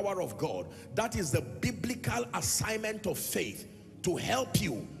the power of God. That is the biblical assignment of faith, to help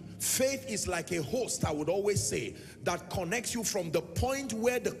you. Faith is like a host, I would always say, that connects you from the point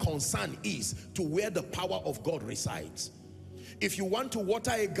where the concern is to where the power of God resides. If you want to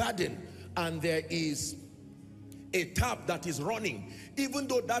water a garden and there is a tap that is running, even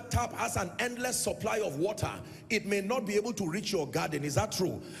though that tap has an endless supply of water, it may not be able to reach your garden. Is that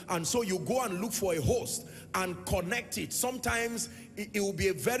true? And so you go and look for a hose and connect it. Sometimes it will be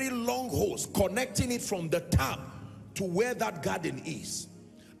a very long hose, connecting it from the tap to where that garden is.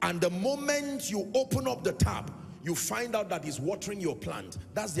 And the moment you open up the tap, you find out that it's watering your plant.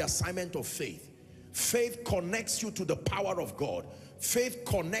 That's the assignment of faith. Faith connects you to the power of God. Faith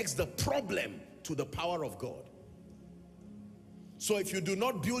connects the problem to the power of God. So if you do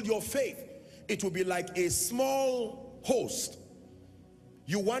not build your faith, it will be like a small hose.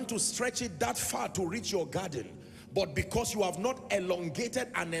 You want to stretch it that far to reach your garden, but because you have not elongated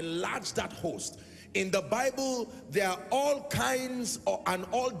and enlarged that hose. In the Bible, there are all kinds and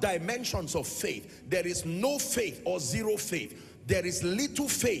all dimensions of faith. There is no faith or zero faith. There is little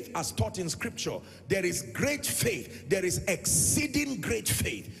faith as taught in scripture. There is great faith. There is exceeding great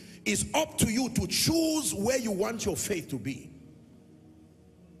faith. It's up to you to choose where you want your faith to be.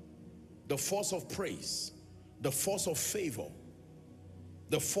 The force of praise, the force of favor,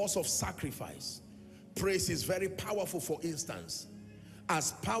 the force of sacrifice. Praise is very powerful. For instance,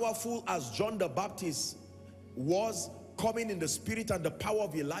 as powerful as John the Baptist was, coming in the spirit and the power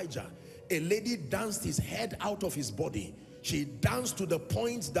of Elijah, a lady danced his head out of his body. She danced to the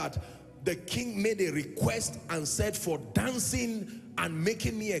point that the king made a request and said, for dancing and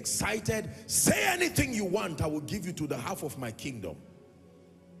making me excited, say anything you want, I will give you to the half of my kingdom.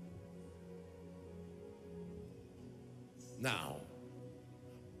 Now,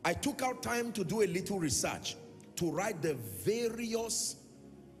 I took out time to do a little research to write the various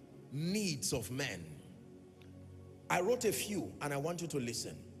needs of men. I wrote a few and I want you to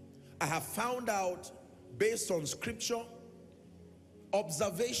listen. I have found out, based on scripture,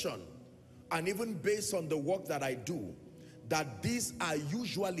 observation, and even based on the work that I do, that these are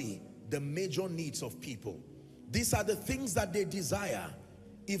usually the major needs of people. These are the things that they desire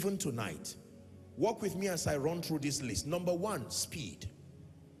even tonight. Walk with me as I run through this list. Number one, speed.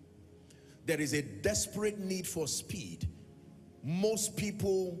 There is a desperate need for speed. Most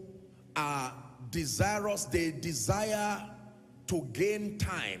people are desirous, they desire to gain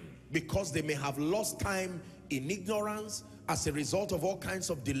time because they may have lost time in ignorance as a result of all kinds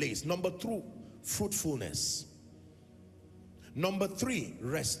of delays. Number two, fruitfulness. Number three,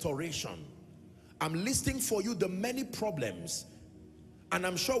 restoration. I'm listing for you the many problems. And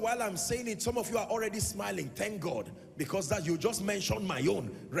I'm sure while I'm saying it, some of you are already smiling. Thank God, because that you just mentioned my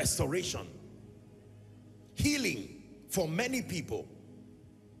own restoration. Healing for many people.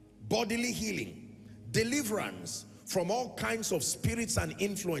 Bodily healing. Deliverance from all kinds of spirits and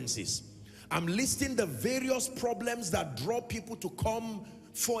influences. I'm listing the various problems that draw people to come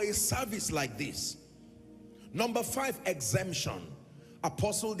for a service like this. Number 5, exemption.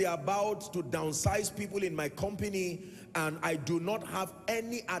 Apostle, they're about to downsize people in my company, and I do not have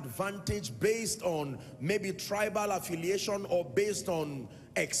any advantage based on maybe tribal affiliation or based on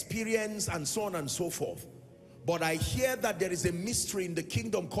experience and so on and so forth. But I hear that there is a mystery in the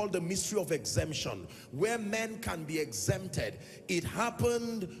kingdom called the mystery of exemption, where men can be exempted. It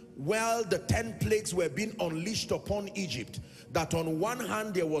happened while the 10 plagues were being unleashed upon Egypt, that on one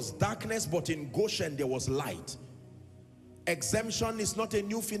hand there was darkness, but in Goshen there was light. Exemption is not a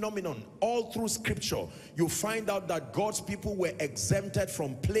new phenomenon. All through scripture, you find out that God's people were exempted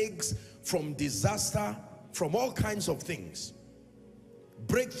from plagues, from disaster, from all kinds of things.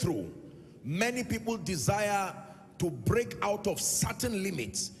 Breakthrough. Many people desire to break out of certain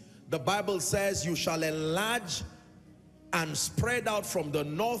limits. The Bible says you shall enlarge and spread out from the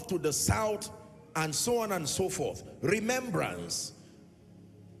north to the south, and so on and so forth. Remembrance.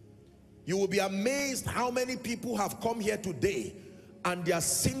 You will be amazed how many people have come here today and their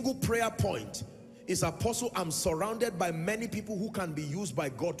single prayer point is, Apostle, I'm surrounded by many people who can be used by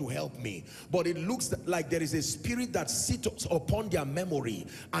God to help me, but it looks like there is a spirit that sits upon their memory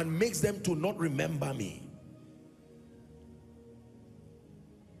and makes them to not remember me.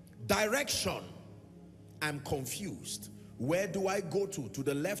 Direction. I'm confused. Where do I go to? To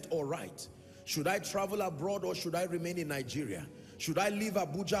the left or right? Should I travel abroad or should I remain in Nigeria? Should I leave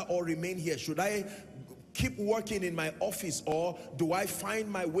Abuja or remain here? Should I keep working in my office, or do I find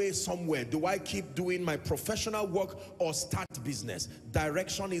my way somewhere? Do I keep doing my professional work or start business?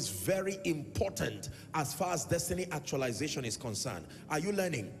 Direction is very important as far as destiny actualization is concerned. Are you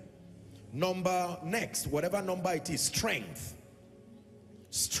learning? Next, whatever number it is, strength.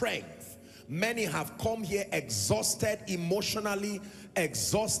 Strength. Many have come here exhausted emotionally,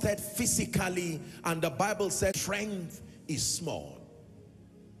 exhausted physically, and the Bible says strength is small.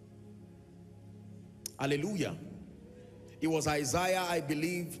 Hallelujah. It was Isaiah, I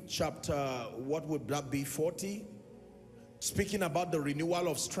believe, chapter, what would that be, 40? Speaking about the renewal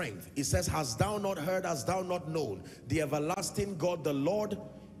of strength. It says, hast thou not heard, hast thou not known, the everlasting God, the Lord?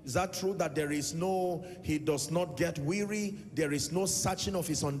 Is that true, that there is no, he does not get weary, there is no searching of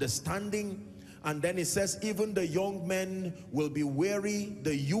his understanding? And then it says, even the young men will be weary,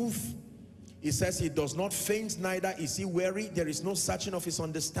 the youth. It says he does not faint, neither is he weary, there is no searching of his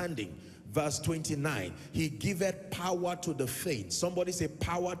understanding. Verse 29, he giveth power to the faint. Somebody say,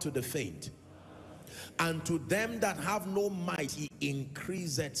 power to the faint. And to them that have no might, he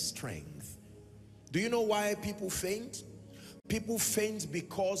increaseth strength. Do you know why people faint? People faint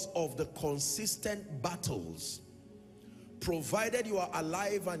because of the consistent battles. Provided you are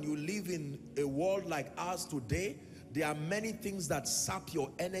alive and you live in a world like ours today, there are many things that sap your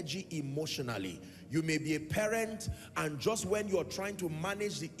energy emotionally. You may be a parent, and just when you're trying to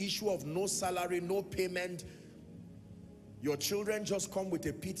manage the issue of no salary, no payment, your children just come with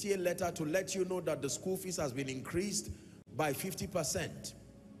a PTA letter to let you know that the school fees has been increased by 50%.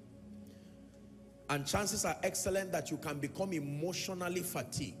 And chances are excellent that you can become emotionally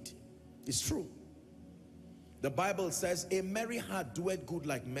fatigued. It's true. The Bible says, a merry heart doeth good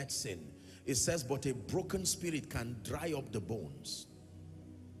like medicine. It says, but a broken spirit can dry up the bones.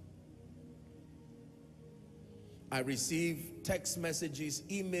 I receive text messages,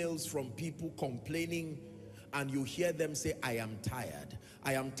 emails from people complaining, and you hear them say, I am tired.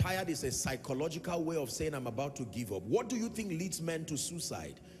 I am tired is a psychological way of saying I'm about to give up. What do you think leads men to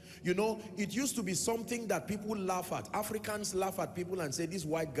suicide? You know, it used to be something that people laugh at. Africans laugh at people and say, these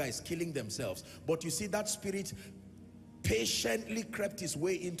white guys killing themselves. But you see, that spirit patiently crept his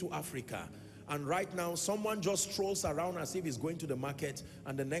way into Africa. And right now, someone just strolls around as if he's going to the market,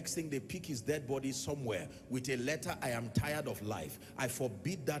 and the next thing they pick his dead body somewhere with a letter, I am tired of life. I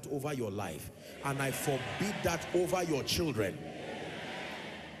forbid that over your life. And I forbid that over your children.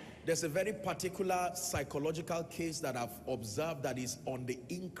 There's a very particular psychological case that I've observed that is on the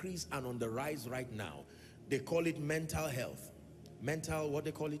increase and on the rise right now. They call it mental health. What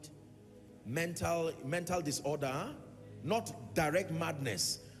they call it? Mental disorder, huh? Not direct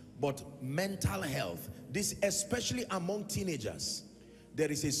madness, but mental health. This, especially among teenagers,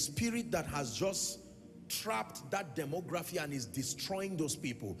 there is a spirit that has just trapped that demography and is destroying those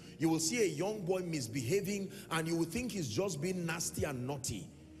people. You will see a young boy misbehaving and you will think he's just being nasty and naughty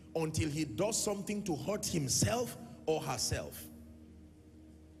until he does something to hurt himself or herself.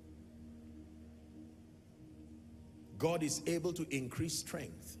 God is able to increase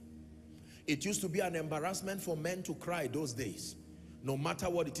strength. It used to be an embarrassment for men to cry those days. No matter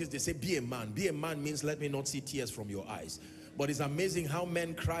what it is, they say, be a man. Be a man means let me not see tears from your eyes. But it's amazing how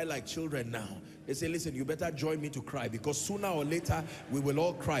men cry like children now. They say, listen, you better join me to cry, because sooner or later we will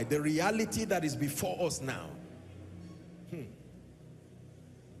all cry. The reality that is before us now.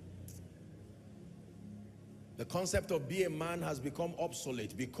 The concept of being a man has become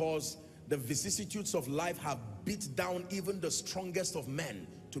obsolete because the vicissitudes of life have beat down even the strongest of men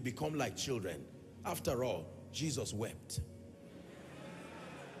to become like children. After all, Jesus wept.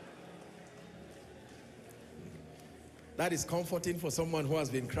 That is comforting for someone who has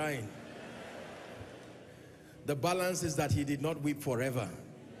been crying. The balance is that he did not weep forever.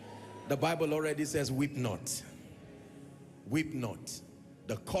 The Bible already says, weep not. Weep not.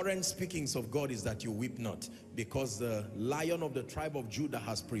 The current speakings of God is that you weep not, because the Lion of the tribe of Judah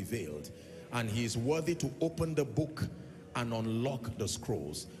has prevailed, and he is worthy to open the book and unlock the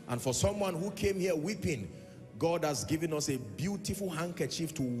scrolls. And for someone who came here weeping, God has given us a beautiful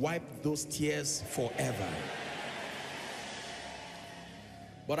handkerchief to wipe those tears forever.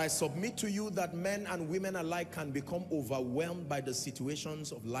 But I submit to you that men and women alike can become overwhelmed by the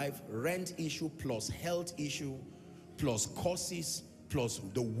situations of life, rent issue plus health issue plus causes plus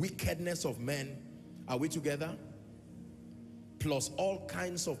the wickedness of men. Are we together? Plus all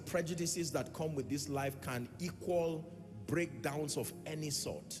kinds of prejudices that come with this life can equal breakdowns of any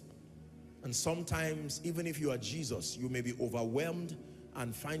sort. And sometimes, even if you are Jesus, you may be overwhelmed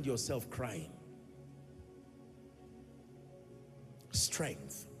and find yourself crying.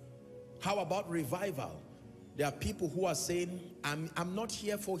 Strength. How about revival? There are people who are saying, I'm not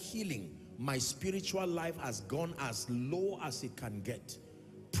here for healing. My spiritual life has gone as low as it can get.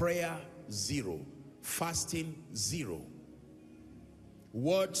 Prayer, 0. Fasting, 0.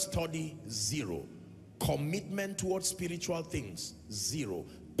 Word study, 0. Commitment towards spiritual things, 0.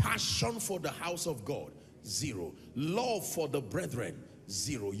 Passion for the house of God, 0. Love for the brethren,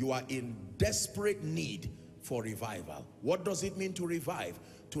 0. You are in desperate need for revival. What does it mean to revive?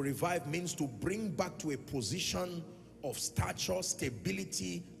 To revive means to bring back to a position of stature,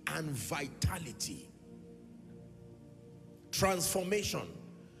 stability, and vitality. Transformation.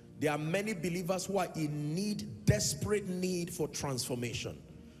 There are many believers who are in need, desperate need for transformation.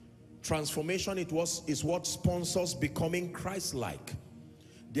 Transformation is what sponsors becoming Christ-like.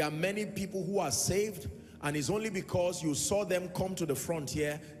 There are many people who are saved, and it's only because you saw them come to the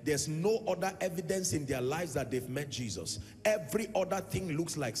frontier. There's no other evidence in their lives that they've met Jesus. Every other thing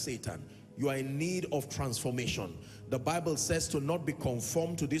looks like Satan. You are in need of transformation. The Bible says to not be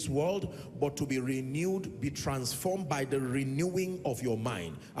conformed to this world, but to be renewed, be transformed by the renewing of your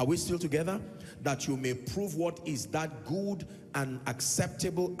mind. Are we still together? That you may prove what is that good and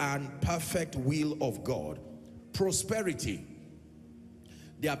acceptable and perfect will of God. Prosperity.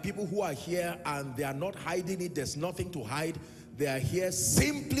 There are people who are here and they are not hiding it. There's nothing to hide. They are here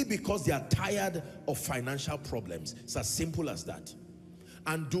simply because they are tired of financial problems. It's as simple as that.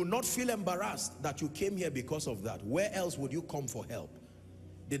 And do not feel embarrassed that you came here because of that. Where else would you come for help?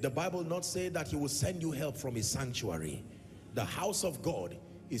 Did the Bible not say that he will send you help from his sanctuary? The house of God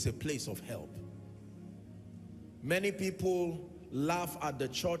is a place of help. Many people laugh at the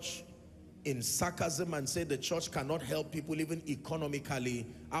church in sarcasm and say the church cannot help people even economically.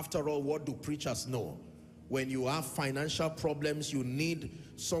 After all, what do preachers know? When you have financial problems, you need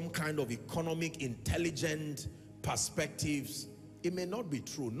some kind of economic, intelligent perspectives. It may not be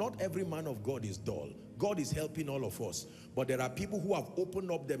true. Not every man of God is dull. God is helping all of us. But there are people who have opened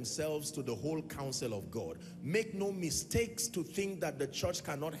up themselves to the whole counsel of God. Make no mistakes to think that the church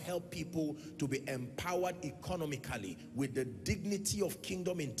cannot help people to be empowered economically with the dignity of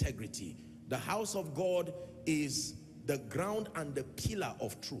kingdom integrity. The house of God is the ground and the pillar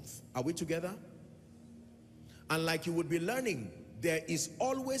of truth. Are we together? And like you would be learning, there is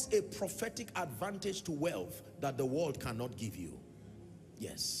always a prophetic advantage to wealth that the world cannot give you.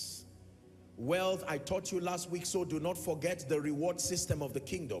 Yes. Wealth, I taught you last week, so do not forget the reward system of the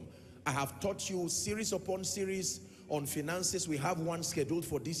kingdom. I have taught you series upon series on finances. We have one scheduled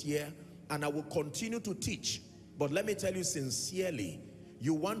for this year, and I will continue to teach. But let me tell you sincerely,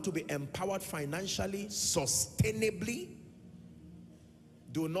 you want to be empowered financially, sustainably.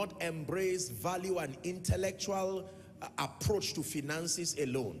 Do not embrace value and intellectual approach to finances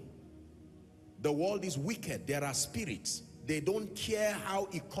alone. The world is wicked. There are spirits. They don't care how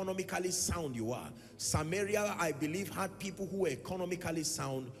economically sound you are. Samaria, I believe, had people who were economically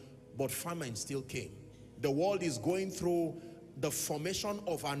sound, but famine still came. The world is going through the formation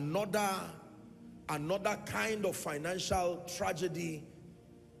of another kind of financial tragedy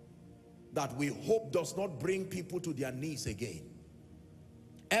that we hope does not bring people to their knees again.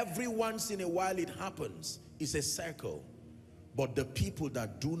 Every once in a while it happens. It's a circle. But the people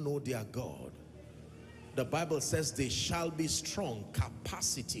that do know their God, The Bible says they shall be strong,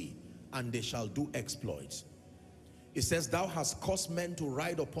 capacity, and they shall do exploits. It says, thou hast caused men to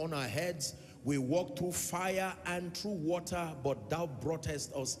ride upon our heads. We walk through fire and through water, but thou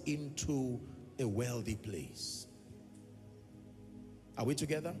broughtest us into a wealthy place. Are we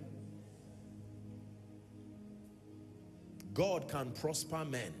together? God can prosper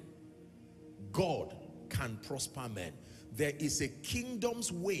men. God can prosper men. There is a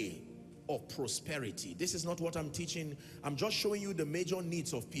kingdom's way of prosperity. This is not what I'm teaching. I'm just showing you the major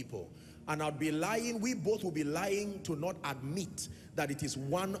needs of people. And I'd be lying, we both will be lying to not admit that it is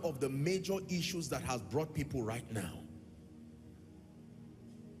one of the major issues that has brought people right now.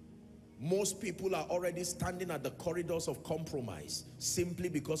 Most people are already standing at the corridors of compromise simply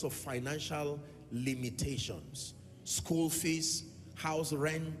because of financial limitations. School fees, house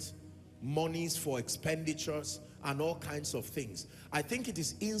rent, monies for expenditures, and all kinds of things. I think it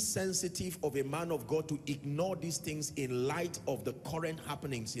is insensitive of a man of God to ignore these things in light of the current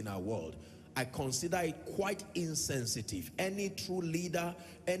happenings in our world. I consider it quite insensitive. Any true leader,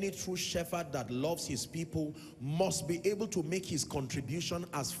 any true shepherd that loves his people must be able to make his contribution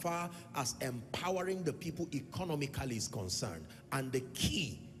as far as empowering the people economically is concerned. And the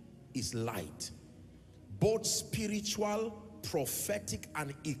key is light. Both spiritual, prophetic,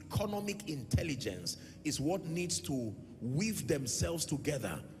 and economic intelligence is what needs to weave themselves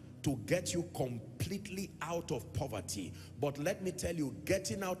together to get you completely out of poverty. But let me tell you,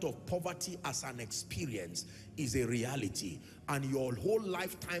 getting out of poverty as an experience is a reality, and your whole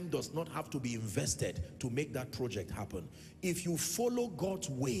lifetime does not have to be invested to make that project happen. If you follow God's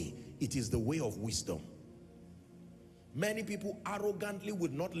way, it is the way of wisdom. Many people arrogantly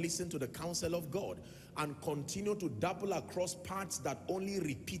would not listen to the counsel of God and continue to dabble across paths that only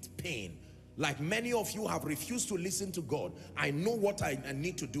repeat pain. Like many of you have refused to listen to God. I know what I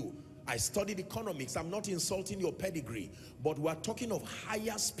need to do. I studied economics. I'm not insulting your pedigree, but we're talking of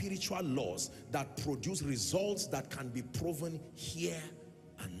higher spiritual laws that produce results that can be proven here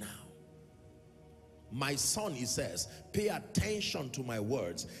and now. My son, he says, pay attention to my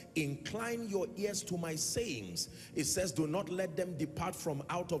words. Incline your ears to my sayings. It says, do not let them depart from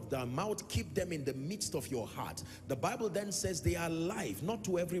out of thy mouth. Keep them in the midst of your heart. The Bible then says they are life, not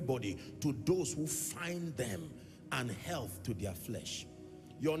to everybody, to those who find them, and health to their flesh.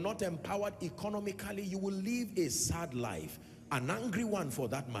 You're not empowered economically, you will live a sad life, an angry one for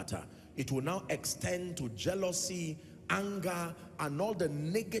that matter. It will now extend to jealousy, anger, and all the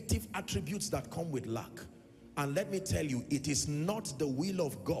negative attributes that come with lack. And let me tell you, it is not the will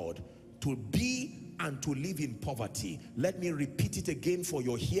of God to be and to live in poverty. Let me repeat it again for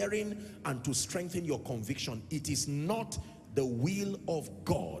your hearing and to strengthen your conviction. It is not the will of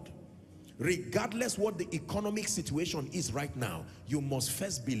God. Regardless what the economic situation is right now, you must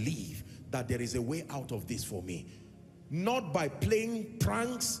first believe that there is a way out of this for me. Not by playing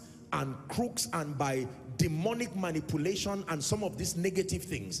pranks and crooks and by demonic manipulation and some of these negative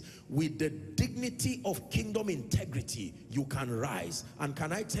things. With the dignity of kingdom integrity, you can rise. And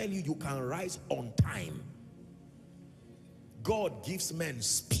can I tell you, you can rise on time. God gives men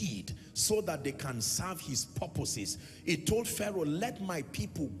speed so that they can serve his purposes. He told Pharaoh, let my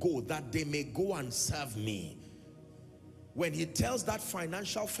people go that they may go and serve me. When he tells that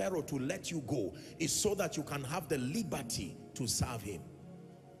financial Pharaoh to let you go, it's so that you can have the liberty to serve him.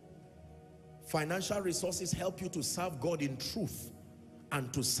 Financial resources help you to serve God in truth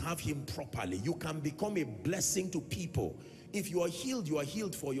and to serve him properly. You can become a blessing to people. If you are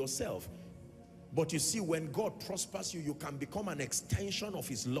healed for yourself. But you see, when God prospers you, you can become an extension of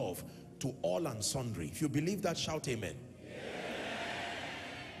his love to all and sundry. If you believe that, shout amen. Yeah.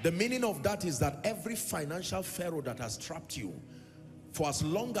 The meaning of that is that every financial pharaoh that has trapped you, for as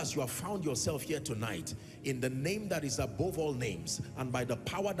long as you have found yourself here tonight, in the name that is above all names, and by the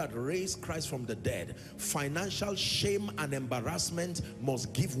power that raised Christ from the dead, financial shame and embarrassment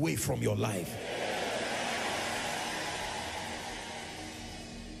must give way from your life.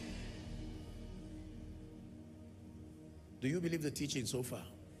 Do you believe the teaching so far?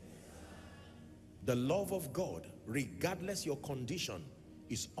 The love of God, regardless your condition,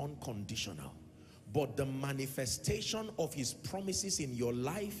 is unconditional. But the manifestation of his promises in your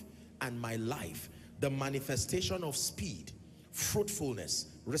life and my life, the manifestation of speed, fruitfulness,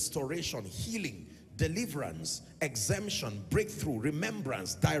 restoration, healing, deliverance, exemption, breakthrough,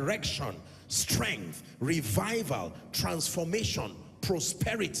 remembrance, direction, strength, revival, transformation,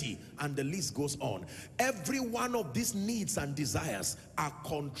 prosperity, and the list goes on. Every one of these needs and desires are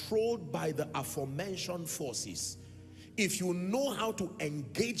controlled by the aforementioned forces. If you know how to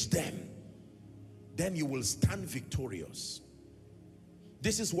engage them, then you will stand victorious.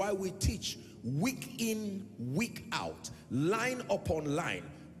 This is why we teach, week in, week out, line upon line,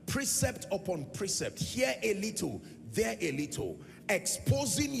 precept upon precept, here a little, there a little,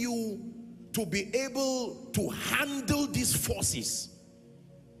 exposing you to be able to handle these forces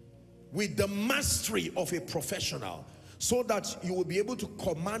with the mastery of a professional, so that you will be able to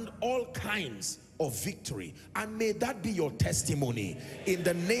command all kinds of victory. And may that be your testimony in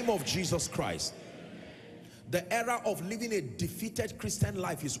the name of Jesus Christ. The era of living a defeated Christian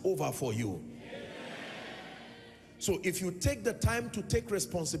life is over for you. So if you take the time to take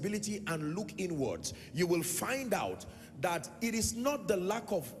responsibility and look inwards, you will find out that it is not the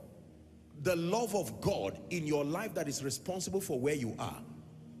lack of the love of God in your life that is responsible for where you are.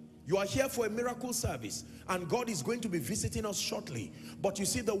 You are here for a miracle service, and God is going to be visiting us shortly. But you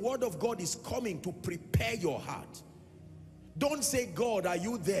see, the word of God is coming to prepare your heart. Don't say, God, are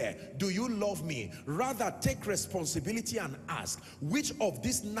you there? Do you love me? Rather, take responsibility and ask, which of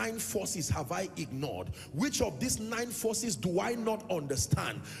these 9 forces have I ignored? Which of these 9 forces do I not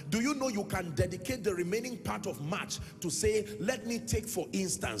understand? Do you know you can dedicate the remaining part of March to say, let me take, for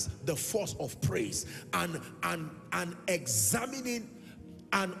instance, the force of praise and examine it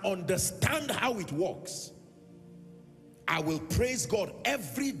and understand how it works. I will praise God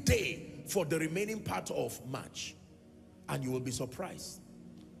every day for the remaining part of March, and you will be surprised.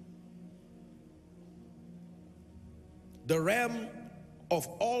 The realm of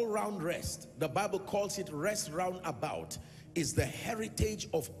all-round rest, the Bible calls it rest round about, is the heritage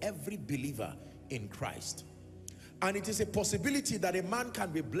of every believer in Christ. And it is a possibility that a man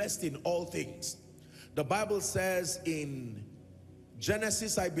can be blessed in all things. The Bible says in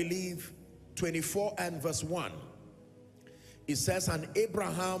Genesis, I believe, 24 and verse 1, it says, and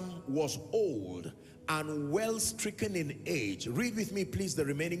Abraham was old and well stricken in age. Read with me, please, the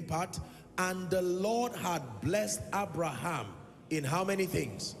remaining part. And the Lord had blessed Abraham in how many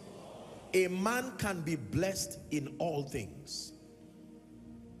things? A man can be blessed in all things.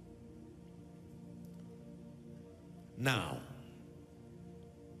 Now,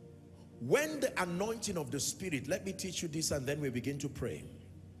 when the anointing of the Spirit, let me teach you this and then we begin to pray.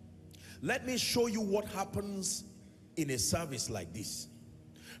 Let me show you what happens in a service like this.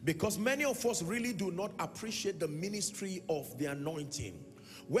 Because many of us really do not appreciate the ministry of the anointing.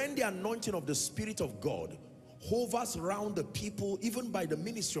 When the anointing of the Spirit of God hovers around the people, even by the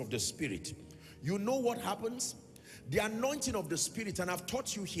ministry of the Spirit, you know what happens? The anointing of the Spirit, and I've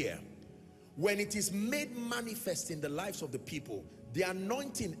taught you here, when it is made manifest in the lives of the people, the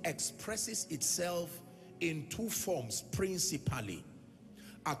anointing expresses itself in 2 forms principally.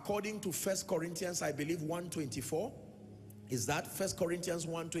 According to 1 Corinthians, I believe 1:24. Is that 1 Corinthians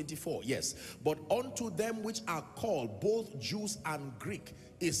 1:24? Yes. But unto them which are called, both Jews and Greek,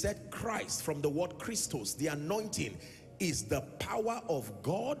 is said Christ, from the word Christos. The anointing is the power of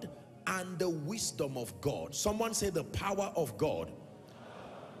God and the wisdom of God. Someone say the power of God.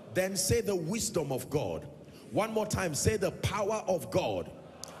 Then say the wisdom of God. One more time, say the power of God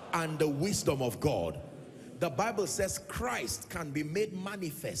and the wisdom of God. The Bible says Christ can be made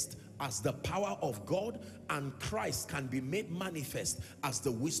manifest as the power of God, and Christ can be made manifest as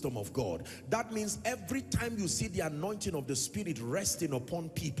the wisdom of God. That means every time you see the anointing of the Spirit resting upon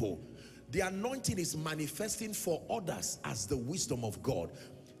people, the anointing is manifesting for others as the wisdom of God,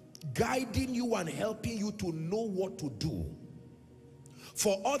 guiding you and helping you to know what to do.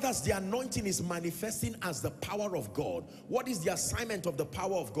 For others, the anointing is manifesting as the power of God. What is the assignment of the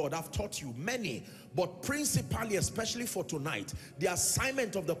power of God? I've taught you many, but principally, especially for tonight, the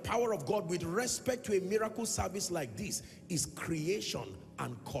assignment of the power of God with respect to a miracle service like this is creation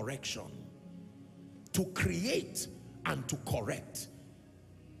and correction. To create and to correct.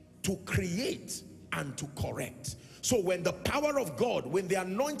 To create and to correct. So when the power of God, when the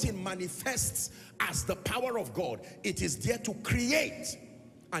anointing manifests as the power of God, it is there to create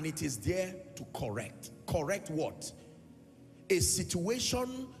and it is there to correct. Correct what? A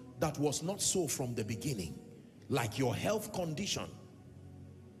situation that was not so from the beginning, like your health condition.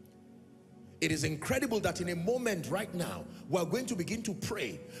 It is incredible that in a moment right now, we're going to begin to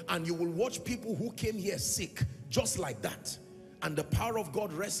pray and you will watch people who came here sick, just like that. And the power of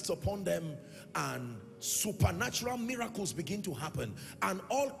God rests upon them and supernatural miracles begin to happen and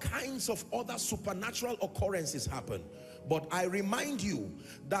all kinds of other supernatural occurrences happen. But I remind you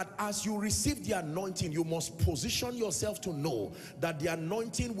that as you receive the anointing, you must position yourself to know that the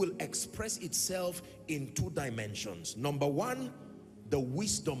anointing will express itself in 2 dimensions. Number 1, the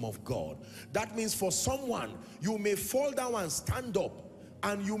wisdom of God. That means for someone, you may fall down and stand up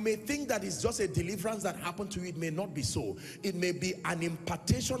And you may think that it's just a deliverance that happened to you. It may not be so. It may be an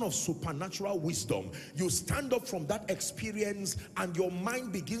impartation of supernatural wisdom. You stand up from that experience and your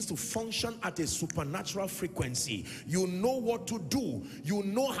mind begins to function at a supernatural frequency. You know what to do. You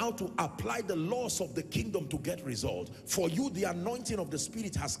know how to apply the laws of the kingdom to get results. For you, the anointing of the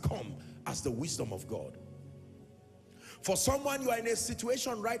Spirit has come as the wisdom of God. For someone, you are in a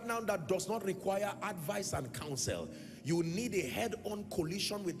situation right now that does not require advice and counsel. You need a head-on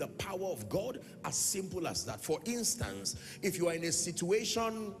collision with the power of God, as simple as that. For instance, if you are in a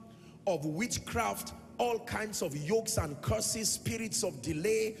situation of witchcraft, all kinds of yokes and curses, spirits of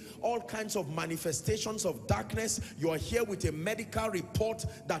delay, all kinds of manifestations of darkness, you are here with a medical report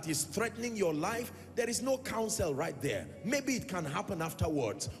that is threatening your life, there is no counsel right there. Maybe it can happen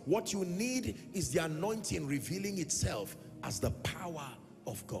afterwards. What you need is the anointing revealing itself as the power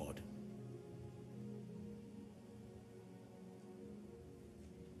of God.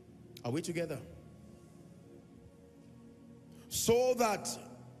 Are we together? So that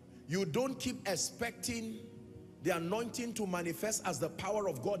you don't keep expecting the anointing to manifest as the power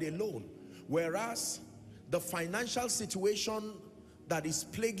of God alone, whereas the financial situation that is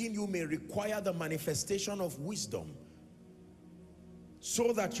plaguing you may require the manifestation of wisdom,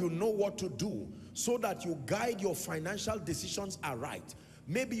 so that you know what to do, so that you guide your financial decisions aright.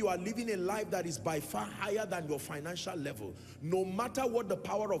 Maybe you are living a life that is by far higher than your financial level. No matter what the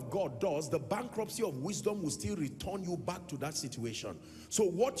power of God does, the bankruptcy of wisdom will still return you back to that situation. So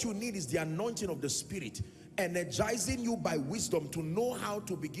what you need is the anointing of the Spirit, energizing you by wisdom to know how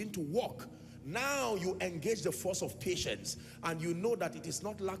to begin to walk. Now you engage the force of patience, and you know that it is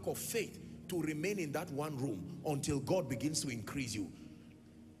not lack of faith to remain in that one room until God begins to increase you.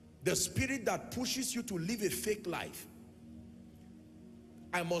 The spirit that pushes you to live a fake life.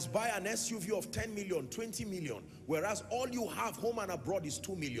 I must buy an SUV of 10 million, 20 million, whereas all you have home and abroad is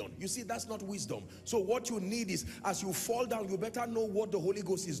 2 million. You see, that's not wisdom. So what you need is, as you fall down, you better know what the Holy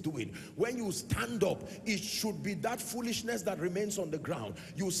Ghost is doing. When you stand up, it should be that foolishness that remains on the ground.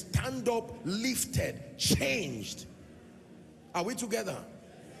 You stand up lifted, changed. Are we together?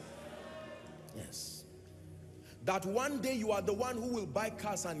 Yes. That one day you are the one who will buy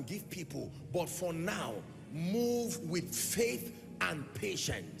cars and give people, but for now, move with faith and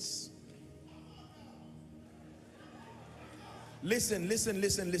patience. Listen, listen,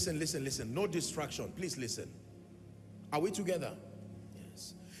 listen, listen, listen, listen. No distraction. Please listen. Are we together?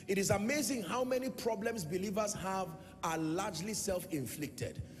 Yes. It is amazing how many problems believers have are largely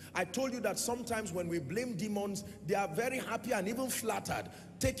self-inflicted. I told you that sometimes when we blame demons, they are very happy and even flattered,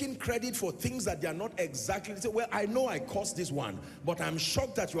 taking credit for things that they are not exactly. They say, well, I know I caused this one, but I'm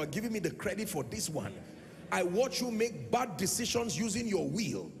shocked that you are giving me the credit for this one. I watch you make bad decisions using your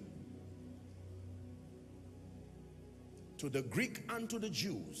will. To the Greek and to the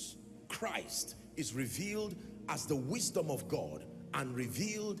Jews, Christ is revealed as the wisdom of God and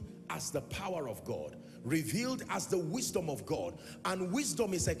revealed as the power of God. Revealed as the wisdom of God. And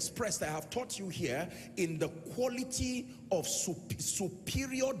wisdom is expressed, I have taught you here, in the quality of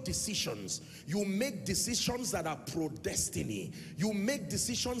superior decisions. You make decisions that are pro-destiny. You make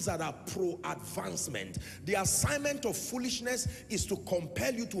decisions that are pro-advancement. The assignment of foolishness is to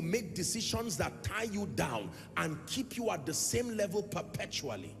compel you to make decisions that tie you down and keep you at the same level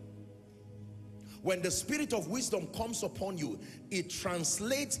perpetually. When the spirit of wisdom comes upon you, it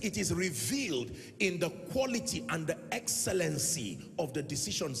translates, it is revealed in the quality and the excellency of the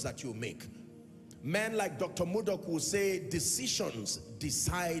decisions that you make. Men like Dr. Murdoch will say, decisions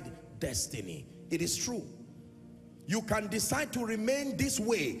decide destiny. It is true. You can decide to remain this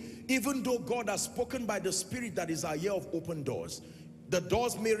way, even though God has spoken by the Spirit that is our year of open doors. The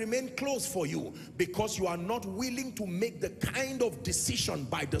doors may remain closed for you because you are not willing to make the kind of decision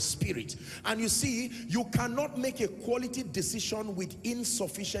by the Spirit. And you see, you cannot make a quality decision with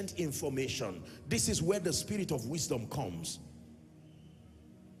insufficient information. This is where the spirit of wisdom comes.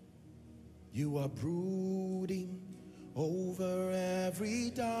 You are brooding over every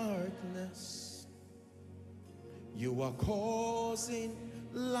darkness. You are causing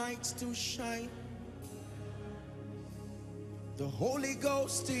lights to shine. The Holy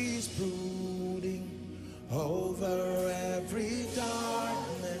Ghost is brooding over every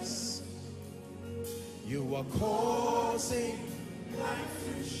darkness. You are causing light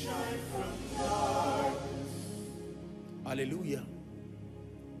to shine from darkness. Hallelujah.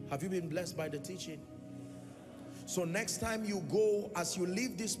 Have you been blessed by the teaching? So next time you go, as you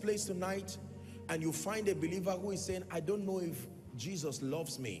leave this place tonight, and you find a believer who is saying, I don't know if Jesus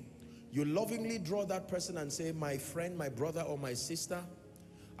loves me, you lovingly draw that person and say, my friend, my brother, or my sister,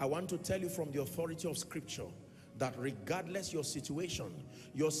 I want to tell you from the authority of Scripture that regardless your situation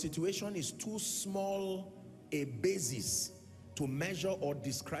is too small a basis to measure or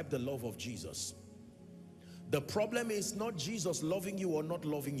describe the love of Jesus. The problem is not Jesus loving you or not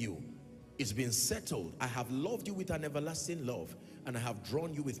loving you. It's been settled. I have loved you with an everlasting love, and I have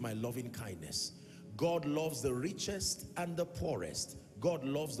drawn you with my loving kindness. God loves the richest and the poorest. God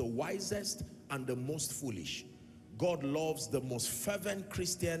loves the wisest and the most foolish. God loves the most fervent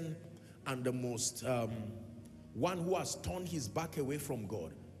Christian and the most one who has turned his back away from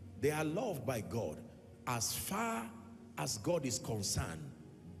God. They are loved by God. As far as God is concerned,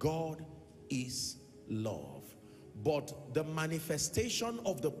 God is love. But the manifestation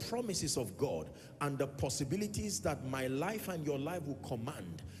of the promises of God and the possibilities that my life and your life will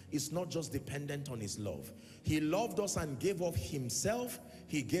command is not just dependent on his love. He loved us and gave of himself.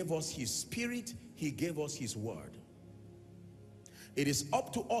 He gave us his spirit. He gave us his word. It is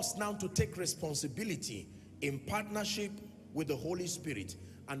up to us now to take responsibility in partnership with the Holy Spirit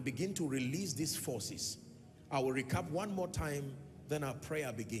and begin to release these forces. I will recap one more time, then our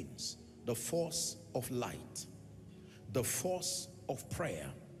prayer begins. The force of light, the force of prayer,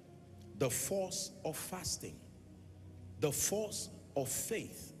 the force of fasting, the force of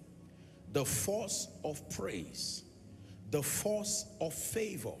faith, the force of praise, the force of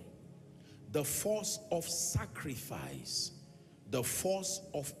favor, the force of sacrifice, the force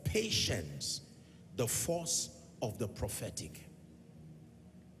of patience, the force of the prophetic.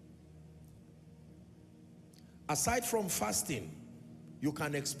 Aside from fasting, you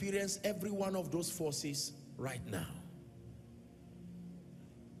can experience every one of those forces right now.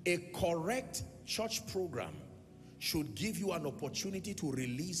 A correct church program should give you an opportunity to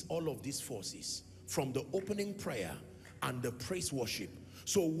release all of these forces from the opening prayer and the praise worship.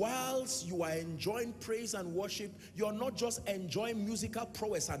 So whilst you are enjoying praise and worship, you're not just enjoying musical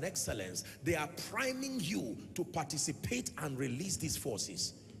prowess and excellence. They are priming you to participate and release these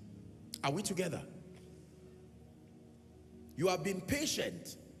forces. Are we together? You have been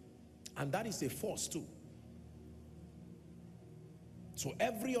patient, and that is a force too. So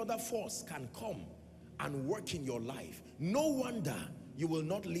every other force can come and work in your life. No wonder you will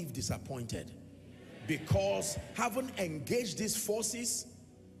not leave disappointed, because having engaged these forces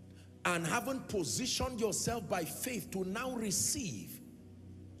and haven't positioned yourself by faith to now receive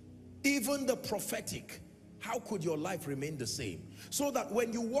even the prophetic, how could your life remain the same? So that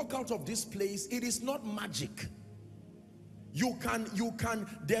when you walk out of this place, it is not magic.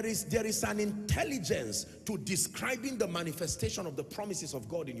 There is an intelligence to describing the manifestation of the promises of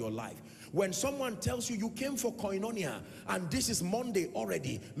God in your life. When someone tells you, you came for koinonia and this is Monday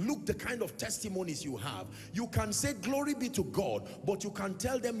already, look the kind of testimonies you have. You can say glory be to God, but you can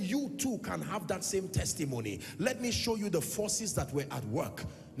tell them you too can have that same testimony. Let me show you the forces that were at work.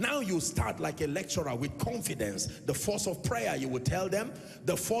 Now you start like a lecturer with confidence. The force of prayer, you will tell them.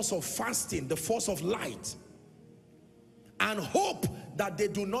 The force of fasting, the force of light. And hope that they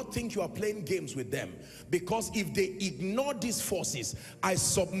do not think you are playing games with them. Because if they ignore these forces, I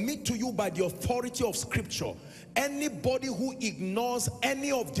submit to you by the authority of Scripture, anybody who ignores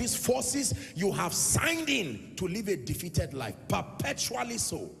any of these forces, you have signed in to live a defeated life, perpetually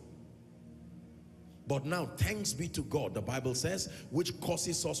so. But now, thanks be to God, the Bible says, which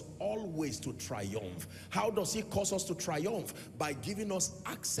causes us always to triumph. How does he cause us to triumph? By giving us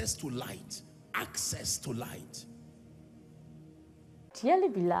access to light. Access to light. Dearly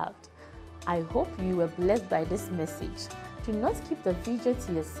beloved, I hope you were blessed by this message. Do not keep the video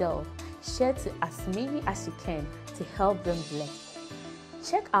to yourself. Share to as many as you can to help them bless.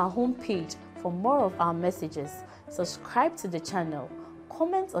 Check our homepage for more of our messages. Subscribe to the channel,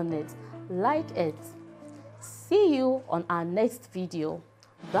 comment on it, like it. See you on our next video.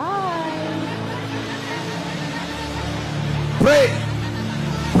 Bye. Pray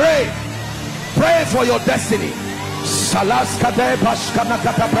for your destiny. Salas kade bashkana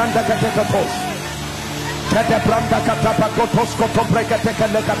kata branda kate katos. Kate branda kata pakotos koto brekete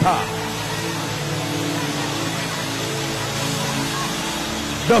kata.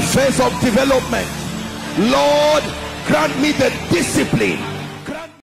 The phase of development. Lord, grant me the discipline